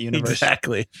 games in that universe.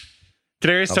 Exactly.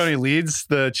 Kadarius Toney leads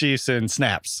the Chiefs in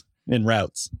snaps, in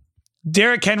routes.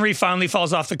 Derrick Henry finally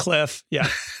falls off the cliff. Yeah.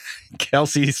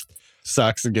 Kelsey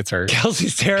sucks and gets hurt.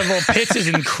 Kelsey's terrible. Pitts is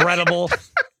incredible.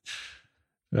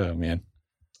 Oh, man.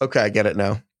 Okay, I get it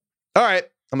now. All right.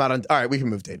 All right, we can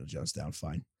move Daniel Jones down.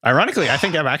 Fine. Ironically, I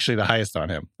think I'm actually the highest on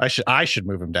him. I should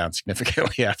move him down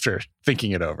significantly after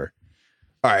thinking it over.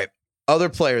 All right. Other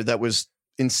player that was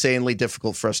insanely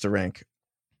difficult for us to rank.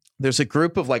 There's a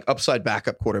group of like upside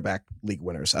backup quarterback league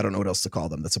winners. I don't know what else to call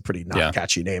them. That's a pretty not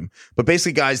catchy name. But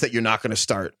basically guys that you're not going to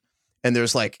start. And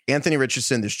there's like Anthony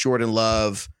Richardson, there's Jordan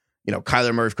Love,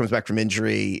 Kyler Murray comes back from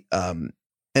injury. And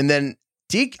then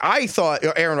I thought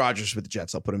Aaron Rodgers with the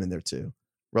Jets. I'll put him in there too.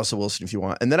 Russell Wilson if you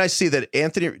want. And then I see that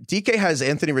DK has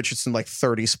Anthony Richardson like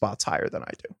 30 spots higher than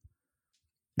I do.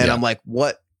 And I'm like,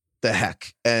 what the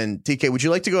heck? And DK, would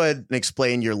you like to go ahead and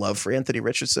explain your love for Anthony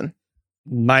Richardson?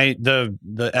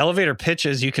 The elevator pitch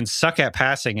is you can suck at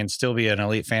passing and still be an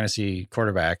elite fantasy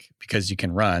quarterback because you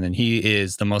can run, and he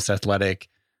is the most athletic,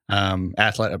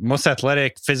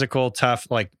 physical, tough.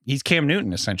 Like he's Cam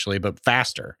Newton essentially, but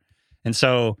faster. And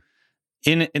so,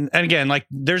 and again, like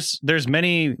there's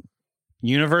many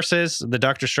universes, the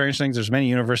Doctor Strange things. There's many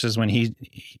universes when he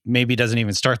maybe doesn't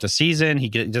even start the season. He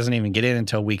doesn't even get in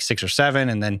until week 6 or 7,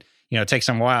 and then it takes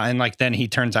him a while, and like then he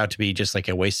turns out to be just like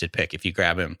a wasted pick if you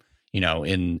grab him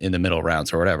in the middle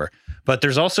rounds or whatever. But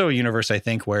there's also a universe, I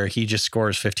think, where he just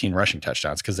scores 15 rushing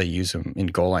touchdowns because they use him in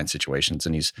goal line situations.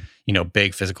 And he's,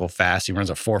 big, physical, fast. He runs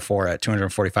a 4.4 at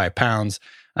 245 pounds.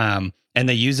 And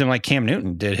they use him like Cam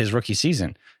Newton did his rookie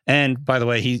season. And by the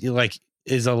way, he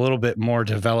is a little bit more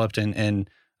developed and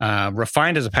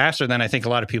refined as a passer than I think a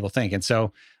lot of people think. And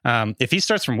so if he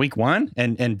starts from week 1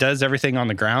 and does everything on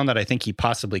the ground that I think he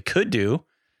possibly could do,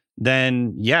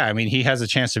 then he has a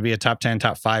chance to be a top 10,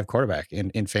 top 5 quarterback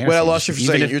in fantasy. Well, I lost you for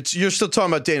saying you're still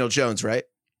talking about Daniel Jones, right?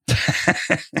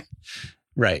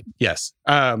 Right. Yes.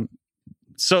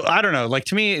 So I don't know. Like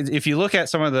to me, if you look at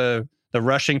some of the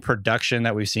rushing production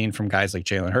that we've seen from guys like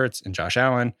Jalen Hurts and Josh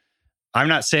Allen, I'm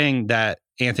not saying that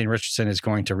Anthony Richardson is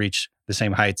going to reach the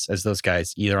same heights as those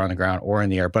guys, either on the ground or in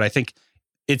the air. But I think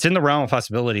it's in the realm of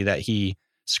possibility that he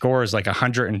scores like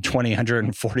 120,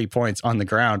 140 points on the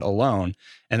ground alone.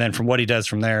 And then from what he does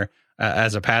from there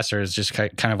as a passer is just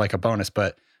kind of like a bonus.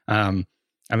 But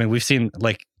we've seen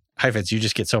like Heifetz, you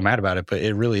just get so mad about it, but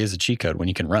it really is a cheat code when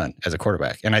you can run as a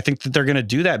quarterback. And I think that they're going to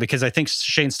do that because I think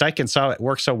Shane Steichen saw it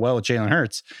work so well with Jalen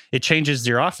Hurts. It changes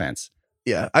your offense.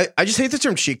 Yeah, I just hate the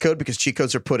term cheat code because cheat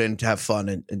codes are put in to have fun,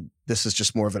 and this is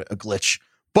just more of a glitch.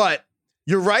 But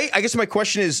you're right. I guess my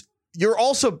question is, you're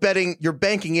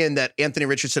banking in that Anthony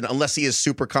Richardson, unless he is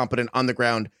super competent on the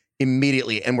ground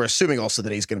immediately, and we're assuming also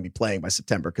that he's going to be playing by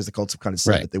September because the Colts have kind of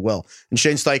said that they will. And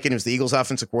Shane Steichen is the Eagles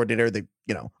offensive coordinator.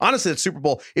 Honestly, it's Super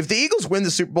Bowl. If the Eagles win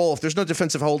the Super Bowl, if there's no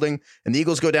defensive holding and the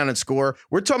Eagles go down and score,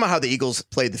 we're talking about how the Eagles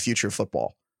played the future of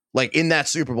football. Like in that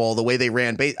Super Bowl, the way they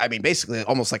ran, basically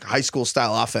almost like a high school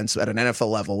style offense at an NFL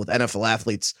level with NFL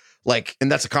athletes. And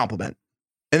that's a compliment.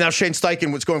 And now Shane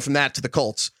Steichen was going from that to the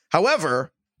Colts.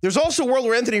 However, there's also a world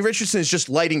where Anthony Richardson is just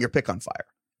lighting your pick on fire.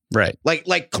 Right.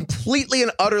 Like completely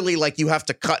and utterly, like you have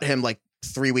to cut him like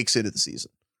 3 weeks into the season.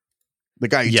 The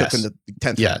guy you took in the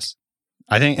 10th. Yes.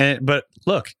 I think, but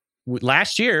look,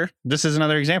 last year, this is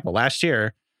another example. Last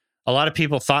year, a lot of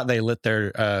people thought they lit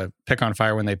their pick on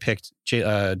fire when they picked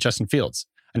Justin Fields.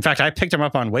 In fact, I picked him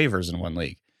up on waivers in one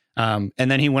league. And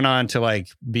then he went on to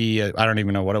be, I don't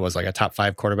even know what it was, like a top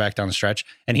 5 quarterback down the stretch.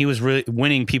 And he was really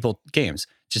winning people games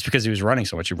just because he was running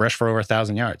so much. He rushed for over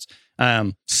 1,000 yards.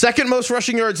 Second most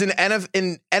rushing yards in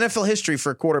NFL history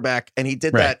for a quarterback. And he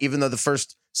did that even though the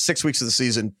first 6 weeks of the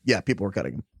season, people were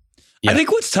cutting him. Yeah. I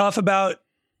think what's tough about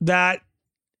that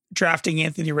drafting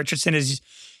Anthony Richardson is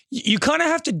you kind of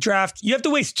have to draft. You have to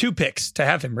waste 2 picks to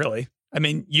have him, really. I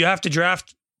mean, you have to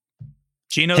draft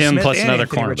Geno Smith plus and another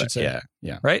Anthony cornerback. Richardson.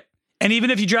 Yeah. Right? And even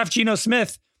if you draft Geno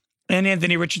Smith and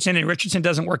Anthony Richardson and Richardson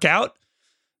doesn't work out,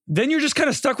 then you're just kind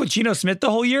of stuck with Geno Smith the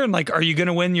whole year. And are you going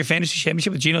to win your fantasy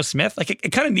championship with Geno Smith?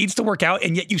 It kind of needs to work out.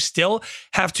 And yet you still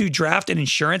have to draft an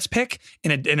insurance pick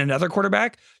in another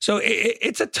quarterback. So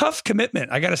it's a tough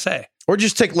commitment, I got to say. Or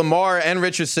just take Lamar and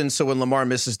Richardson. So when Lamar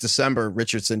misses December,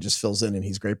 Richardson just fills in and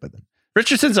he's great by then.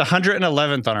 Richardson's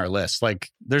 111th on our list.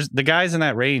 There's the guys in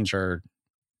that range are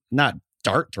not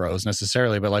dart throws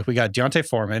necessarily, but we got Deontay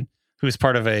Foreman, who's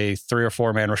part of a 3 or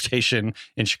 4 man rotation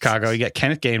in Chicago. You got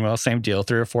Kenneth Gainwell, same deal,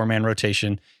 3 or 4 man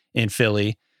rotation in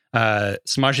Philly.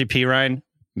 Samaje Perine,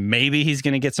 maybe he's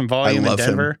going to get some volume in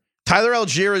Denver. Him. Tyler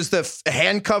Algier is the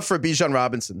handcuff for Bijan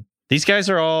Robinson. These guys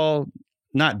are all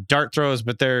not dart throws,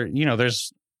 but they're,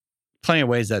 there's plenty of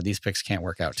ways that these picks can't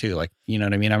work out too. You know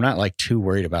what I mean? I'm not too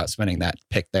worried about spending that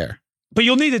pick there. But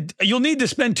you'll need to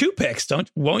spend 2 picks,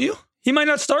 won't you? He might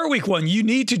not start week 1. You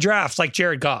need to draft like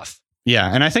Jared Goff.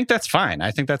 Yeah, and I think that's fine.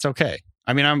 I think that's okay.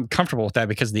 I mean, I'm comfortable with that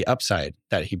because of the upside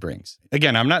that he brings.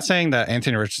 Again, I'm not saying that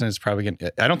Anthony Richardson is probably going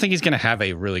to... I don't think he's going to have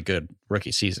a really good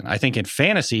rookie season. I think in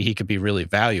fantasy, he could be really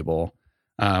valuable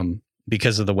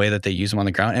because of the way that they use him on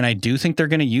the ground. And I do think they're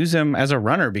going to use him as a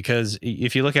runner because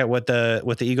if you look at what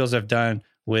the Eagles have done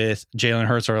with Jalen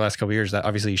Hurts over the last couple of years, that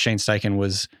obviously Shane Steichen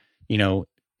was,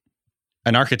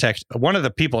 an architect, one of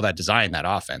the people that designed that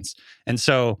offense. And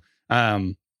so...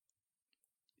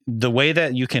 the way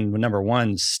that you can, number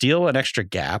one, steal an extra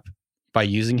gap by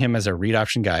using him as a read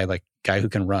option guy, guy who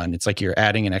can run. It's like you're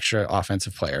adding an extra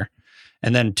offensive player.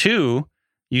 And then 2,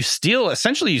 you steal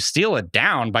it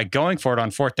down by going for it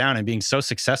on 4th down and being so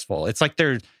successful. It's like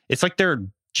they're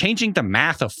changing the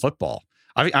math of football.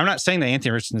 I'm not saying that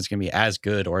Anthony Richardson is going to be as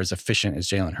good or as efficient as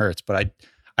Jalen Hurts, but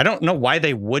I don't know why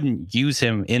they wouldn't use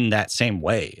him in that same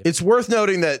way. It's worth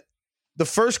noting that the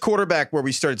first quarterback where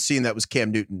we started seeing that was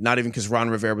Cam Newton, not even because Ron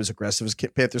Rivera was aggressive as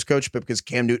Panthers coach, but because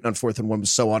Cam Newton on 4th and 1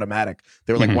 was so automatic.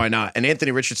 They were like, why not? And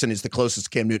Anthony Richardson is the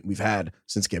closest Cam Newton we've had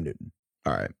since Cam Newton.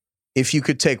 All right. If you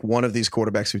could take one of these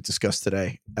quarterbacks we've discussed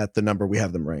today at the number we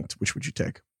have them ranked, which would you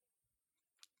take?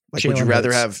 Like, would you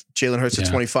rather have Jalen Hurts at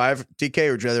 25, DK,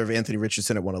 or would you rather have Anthony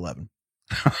Richardson at 111?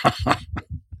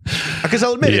 Because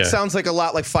I'll admit, it sounds like a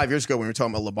lot like 5 years ago when we were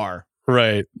talking about Lamar.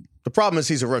 Right. The problem is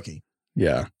he's a rookie.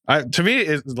 Yeah. To me,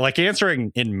 it's like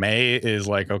answering in May is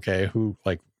like, okay, who,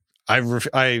 like,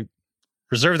 I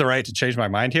reserve the right to change my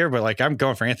mind here, but like, I'm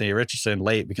going for Anthony Richardson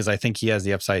late because I think he has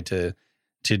the upside to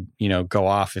go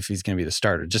off if he's going to be the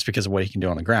starter just because of what he can do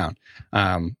on the ground.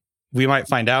 We might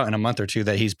find out in a month or two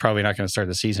that he's probably not going to start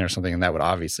the season or something, and that would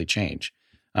obviously change.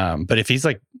 But if he's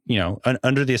like,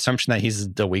 under the assumption that he's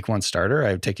the week 1 starter,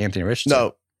 I would take Anthony Richardson.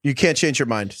 No, you can't change your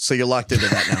mind. So you're locked into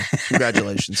that now.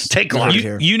 Congratulations. Take long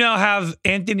here. You now have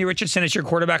Anthony Richardson as your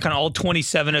quarterback on all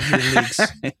 27 of your leagues.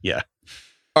 Yeah.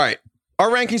 All right. Our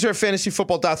rankings are at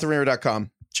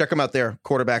fantasyfootball.theringer.com. Check them out there.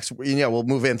 Quarterbacks. Yeah, we'll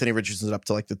move Anthony Richardson up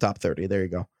to like the top 30. There you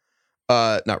go.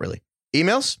 Not really.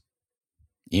 Emails?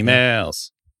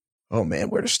 Oh man,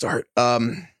 where to start?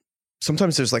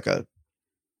 Sometimes there's like a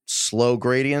slow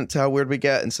gradient to how weird we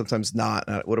get, and sometimes not.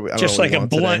 What do we? Just like a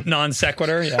blunt non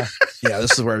sequitur. Yeah. Yeah.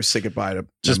 This is where I say goodbye to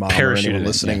just my mom or anyone parachuting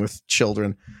listening with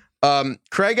children.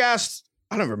 Craig asked.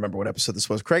 I don't remember what episode this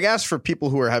was. Craig asked for people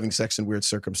who are having sex in weird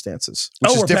circumstances.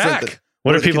 Which is we're different back.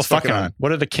 What are people fucking on?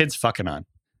 What are the kids fucking on?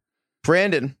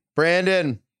 Brandon.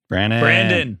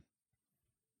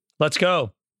 Let's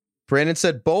go. Brandon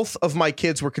said, both of my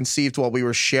kids were conceived while we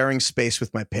were sharing space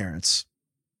with my parents.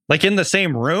 Like in the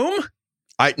same room?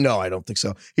 No, I don't think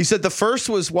so. He said the first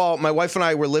was while my wife and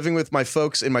I were living with my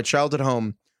folks in my childhood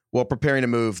home while preparing to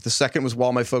move. The second was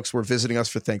while my folks were visiting us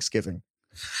for Thanksgiving.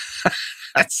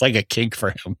 That's like a kink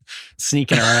for him,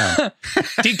 sneaking around.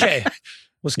 DK,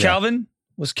 was Calvin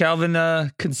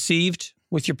conceived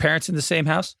with your parents in the same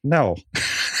house? No.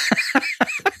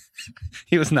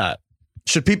 He was not.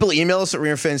 Should people email us at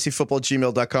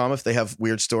ringerfantasyfootball@gmail.com if they have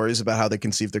weird stories about how they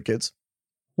conceived their kids?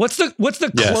 What's the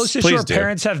closest your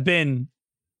parents have been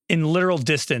in literal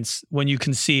distance when you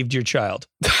conceived your child?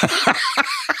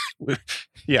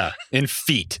 Yeah, in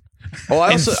feet.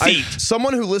 Oh,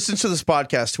 someone who listens to this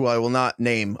podcast, who I will not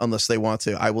name unless they want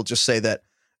to, I will just say that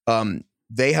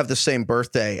they have the same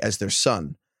birthday as their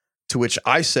son, to which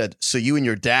I said, so you and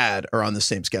your dad are on the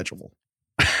same schedule.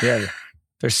 Yeah,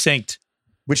 they're synced.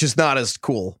 Which is not as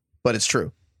cool, but it's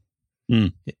true.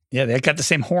 Mm. Yeah, they got the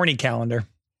same horny calendar.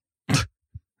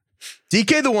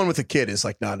 DK, the one with the kid, is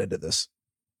like not into this.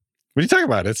 What are you talking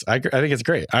about? I think it's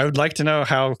great. I would like to know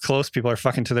how close people are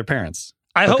fucking to their parents.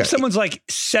 I hope someone's like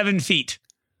 7 feet.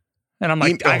 And I'm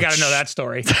like, I got to know that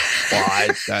story. Well,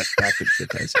 that could be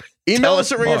crazy. Email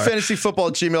us at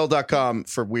ringerfantasyfootball@gmail.com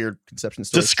for weird conception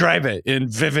stories. Describe it in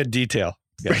vivid detail.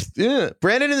 Yeah.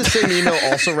 Brandon in the same email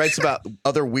also writes about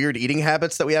other weird eating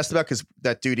habits that we asked about, because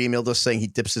that dude emailed us saying he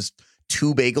dips his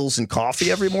 2 bagels in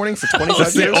coffee every morning for 25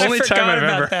 years. The only time I've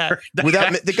ever heard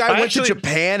that. The guy went to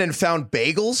Japan and found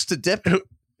bagels to dip.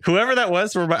 Whoever that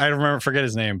was, I forget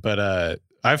his name, but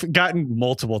I've gotten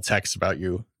multiple texts about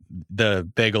you, the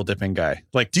bagel dipping guy.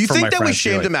 Like, do you think that we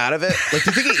shamed him out of it? Like,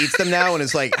 do you think he eats them now and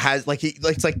is like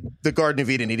it's like the Garden of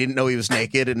Eden? He didn't know he was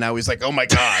naked, and now he's like, oh my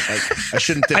god, like I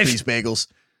shouldn't dip these bagels.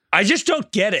 I just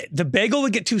don't get it. The bagel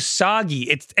would get too soggy.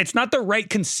 It's not the right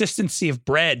consistency of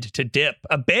bread to dip.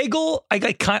 A bagel, like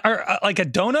a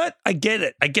donut, I get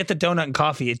it. I get the donut and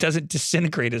coffee. It doesn't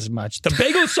disintegrate as much. The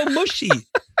bagel is so mushy.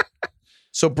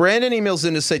 So Brandon emails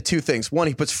in to say 2 things. One,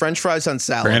 he puts French fries on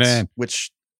salads,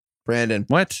 Brandon.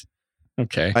 What?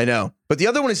 Okay. I know. But the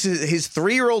other one is his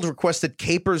 3-year-old requested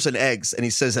capers and eggs, and he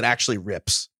says it actually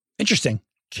rips. Interesting.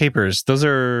 Capers. Those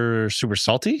are super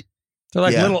salty? They're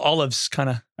like little olives, kind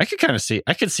of. I could see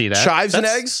that. Chives and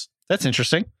eggs? That's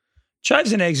interesting.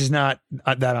 Chives and eggs is not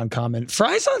that uncommon.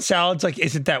 Fries on salads, like,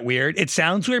 isn't that weird? It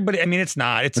sounds weird, but I mean, it's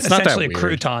not. It's essentially not a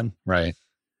crouton. Right.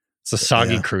 It's a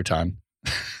soggy crouton.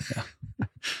 Yeah.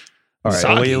 All right.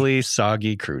 Soggy. Oily,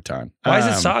 soggy crouton. Why is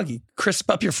it soggy? Crisp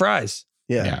up your fries.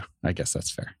 Yeah, I guess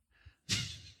that's fair.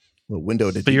 Well,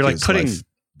 window to But you're like putting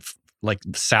like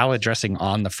salad dressing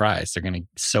on the fries. They're going to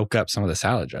soak up some of the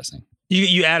salad dressing.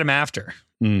 You add them after.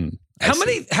 Are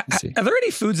there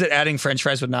any foods that adding French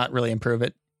fries would not really improve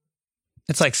it?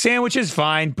 It's like sandwiches,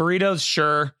 fine. Burritos,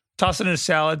 sure. Toss it in a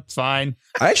salad, fine.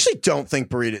 I actually don't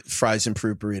think fries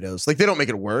improve burritos. Like, they don't make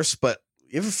it worse, but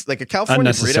if like a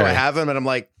California burrito, I have them and I'm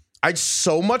like, I'd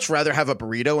so much rather have a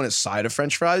burrito and a side of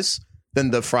French fries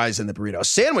than the fries in the burrito. A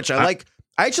sandwich, I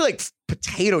actually like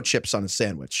potato chips on a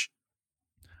sandwich.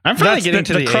 I'm finally getting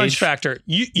to the crunch age. factor.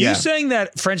 You saying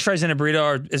that French fries in a burrito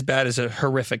are as bad as a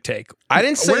horrific take. I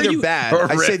didn't say they're bad.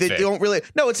 Horrific. I say they don't really.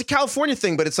 No, it's a California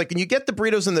thing, but it's like when you get the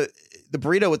burritos and the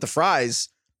burrito with the fries,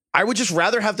 I would just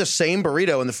rather have the same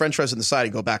burrito and the French fries on the side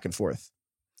and go back and forth.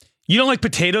 You don't like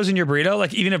potatoes in your burrito?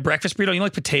 Like even a breakfast burrito, you don't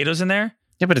like potatoes in there?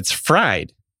 Yeah, but it's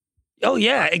fried. Oh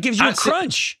yeah, it gives you a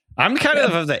crunch. I'm kind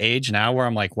of the age now where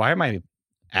I'm like, why am I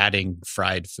adding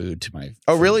fried food to my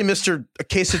Oh, food? really, Mr. A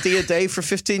quesadilla a day for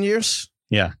 15 years?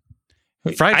 Yeah.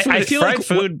 Fried food, I feel fried like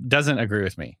food doesn't agree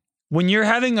with me. When you're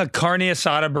having a carne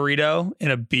asada burrito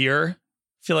and a beer,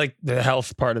 I feel like the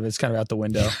health part of it's kind of out the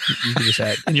window. You can just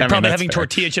add, and you're probably having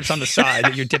tortilla chips on the side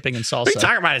that you're dipping in salsa. What are you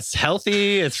talking about? It's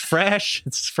healthy. It's fresh.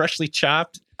 It's freshly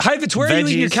chopped. Hyvitz, where are you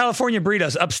eating your Veggies. California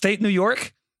burritos? Upstate New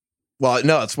York? Well,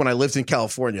 no, it's when I lived in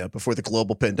California before the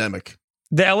global pandemic.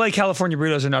 The LA California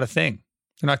burritos are not a thing.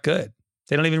 They're not good.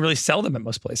 They don't even really sell them at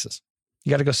most places. You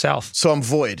got to go south. So I'm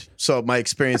void. So my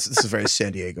experience, this is a very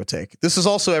San Diego take. This is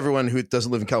also everyone who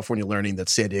doesn't live in California learning that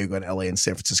San Diego and LA and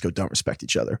San Francisco don't respect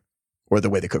each other or the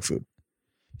way they cook food.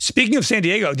 Speaking of San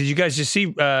Diego, did you guys just see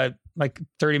like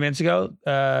 30 minutes ago,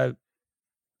 an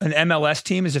MLS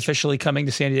team is officially coming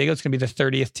to San Diego? It's going to be the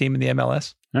 30th team in the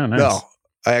MLS. Oh, nice. No,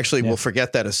 I actually will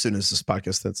forget that as soon as this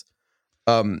podcast ends.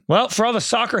 Well, for all the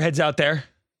soccer heads out there,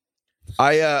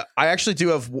 I actually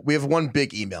we have one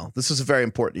big email. This is a very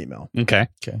important email. Okay.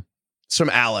 It's from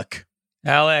Alec.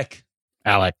 Alec.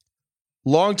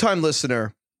 Longtime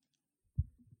listener.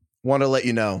 Want to let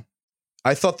you know.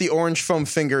 I thought the orange foam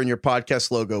finger in your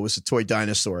podcast logo was a toy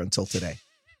dinosaur until today.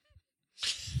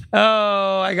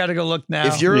 Oh, I got to go look now.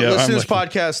 If you're listening to this looking.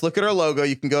 podcast, look at our logo.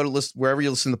 You can go to list wherever you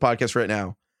listen to the podcast right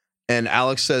now. And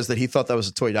Alex says that he thought that was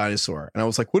a toy dinosaur. And I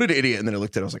was like, what an idiot. And then I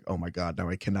looked at it. I was like, oh my God, now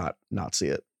I cannot not see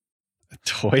it. A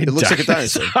toy It looks like a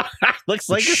dinosaur. Looks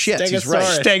like Shit, a he's stegosaurus.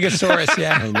 right. Stegosaurus,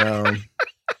 yeah. I know.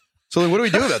 So then what do we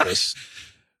do about this?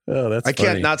 Oh, that's I can't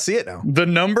funny. not see it now. The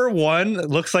number one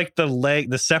looks like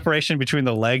the separation between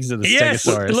the legs of the Yes,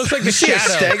 stegosaurus. it looks like the You see a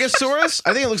shadow. stegosaurus?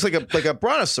 I think it looks like a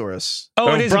brontosaurus.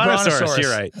 Oh, it is brontosaurus. a brontosaurus.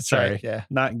 You're right. That's Sorry. right. Yeah.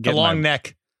 Not The getting long my-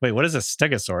 neck. Wait, what does a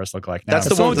stegosaurus look like now? That's the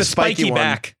That's one with the spiky one.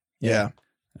 back. Yeah.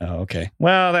 Oh, okay.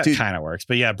 Well, that Dude. kind of works.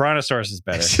 But yeah, brontosaurus is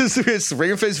better. It's the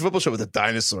Ringer Fantasy Football Show with a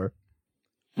dinosaur.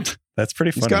 That's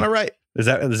pretty He's funny. kind of right. Is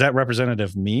that representative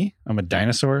of me? I'm a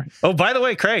dinosaur. Oh, by the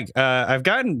way, Craig, I've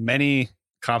gotten many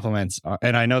compliments,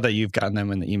 and I know that you've gotten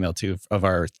them in the email too, of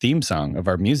our theme song, of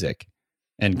our music.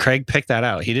 And Craig picked that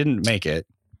out. He didn't make it,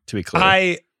 to be clear.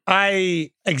 I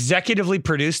executively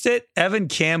produced it. Evan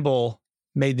Campbell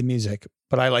made the music,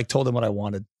 but I told him what I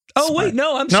wanted. Oh, Smart. wait,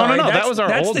 no, I'm No, sorry. no, that was our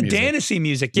That's old the music. Danasy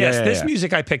music. Yes, Yeah, this yeah.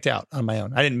 music I picked out on my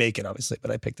own. I didn't make it, obviously,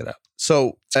 but I picked it out.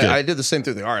 So good. I did the same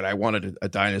thing with the art. I wanted a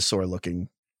dinosaur looking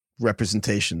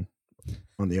representation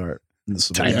on the art. And this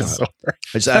is what I got. Dinosaur. I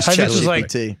just asked This is like-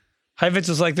 ChatGPT. Hyvitz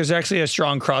was like, there's actually a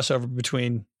strong crossover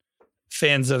between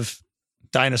fans of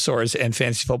dinosaurs and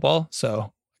fantasy football.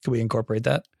 So could we incorporate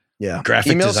that? Yeah.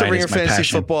 Graphic Email us at design is my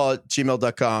passion.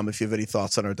 ringerfantasyfootball@gmail.com if you have any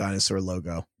thoughts on our dinosaur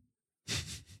logo.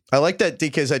 I like that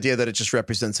DK's idea that it just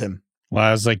represents him. Well,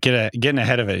 I was like getting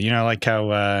ahead of it. You know, like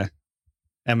how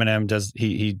Eminem does.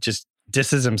 He just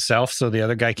disses himself so the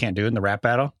other guy can't do it in the rap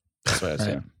battle. That's what I was Right.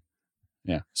 saying.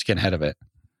 Yeah, just getting ahead of it.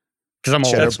 Because I'm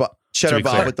old. Cheddar be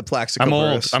Bob clear. with the Plaxico I'm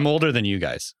old. Burris. I'm older than you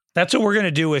guys. That's what we're going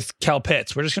to do with Cal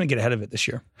Pitts. We're just going to get ahead of it this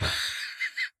year. All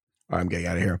right, I'm getting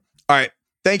out of here. All right.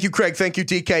 Thank you, Craig. Thank you,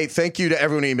 DK. Thank you to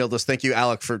everyone who emailed us. Thank you,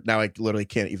 Alec, for now I literally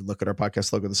can't even look at our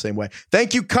podcast logo the same way.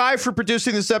 Thank you, Kai, for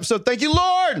producing this episode. Thank you,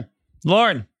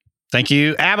 Lauren. Thank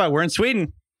you, ABBA. We're in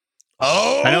Sweden.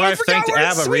 Oh, I know I've forgot thanked we're in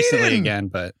ABBA recently Sweden. again,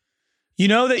 but You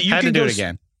know that you had can to do go it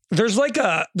again. There's like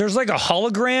a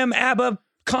hologram ABBA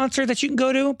concert that you can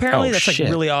go to. Apparently, Oh, that's shit. like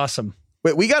really awesome.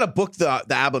 Wait, we got to book the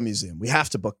ABBA museum. We have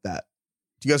to book that.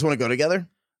 Do you guys want to go together?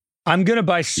 I'm going to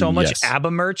buy so much Yes.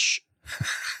 ABBA merch.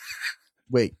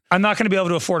 Wait. I'm not going to be able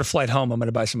to afford a flight home. I'm going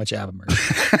to buy so much ABBA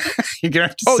merch. You're gonna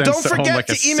have to Oh, send don't home forget like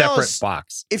a to email separate us-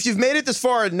 box. If you've made it this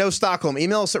far and know Stockholm,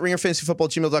 email us at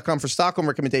ringerfantasyfootball@gmail.com for Stockholm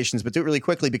recommendations, but do it really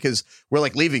quickly because we're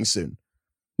like leaving soon.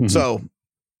 Mhm. So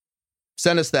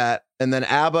send us that. And then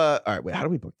ABBA. All right, wait, how do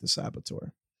we book this ABBA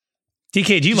tour?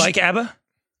 DK, do you like ABBA?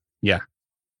 Yeah.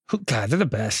 God, they're the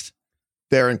best.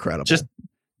 They're incredible. Just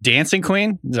Dancing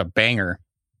Queen is a banger.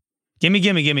 Gimme,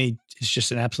 Gimme, Gimme is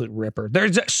just an absolute ripper.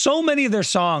 There's so many of their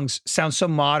songs sound so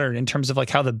modern in terms of like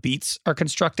how the beats are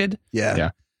constructed. yeah. Yeah.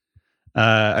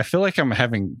 I feel like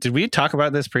did we talk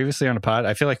about this previously on a pod?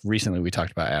 I feel like recently we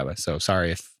talked about ABBA. So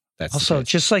sorry if that's the Also, case.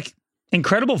 just like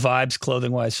incredible vibes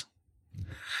clothing wise.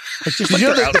 Like, just Did you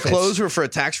know their that the outfits. clothes were for a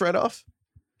tax write-off?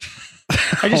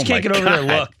 I just can't get over their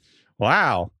look.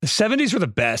 Wow. The 70s were the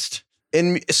best.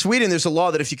 In Sweden, there's a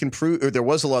law that if you can prove, or there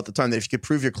was a law at the time that if you could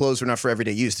prove your clothes were not for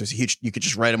everyday use, there's a huge, you could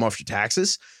just write them off your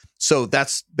taxes. So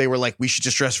they were like, we should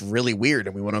just dress really weird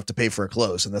and we won't have to pay for our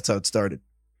clothes. And that's how it started.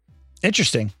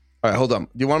 Interesting. All right, hold on. Do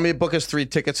you want me to book us 3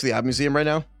 tickets to the Art Museum right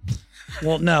now?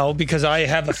 Well, no, because I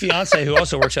have a fiance who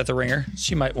also works at the Ringer.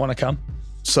 She might want to come.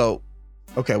 So,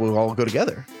 okay, we'll all go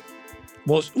together.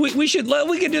 Well, we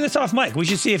can do this off mic. We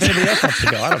should see if anybody else wants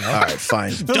to go. I don't know. All right,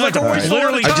 fine. Feels like a waste.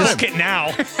 Literally book it now.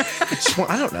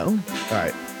 I don't know. All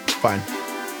right, fine.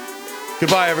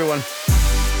 Goodbye, everyone.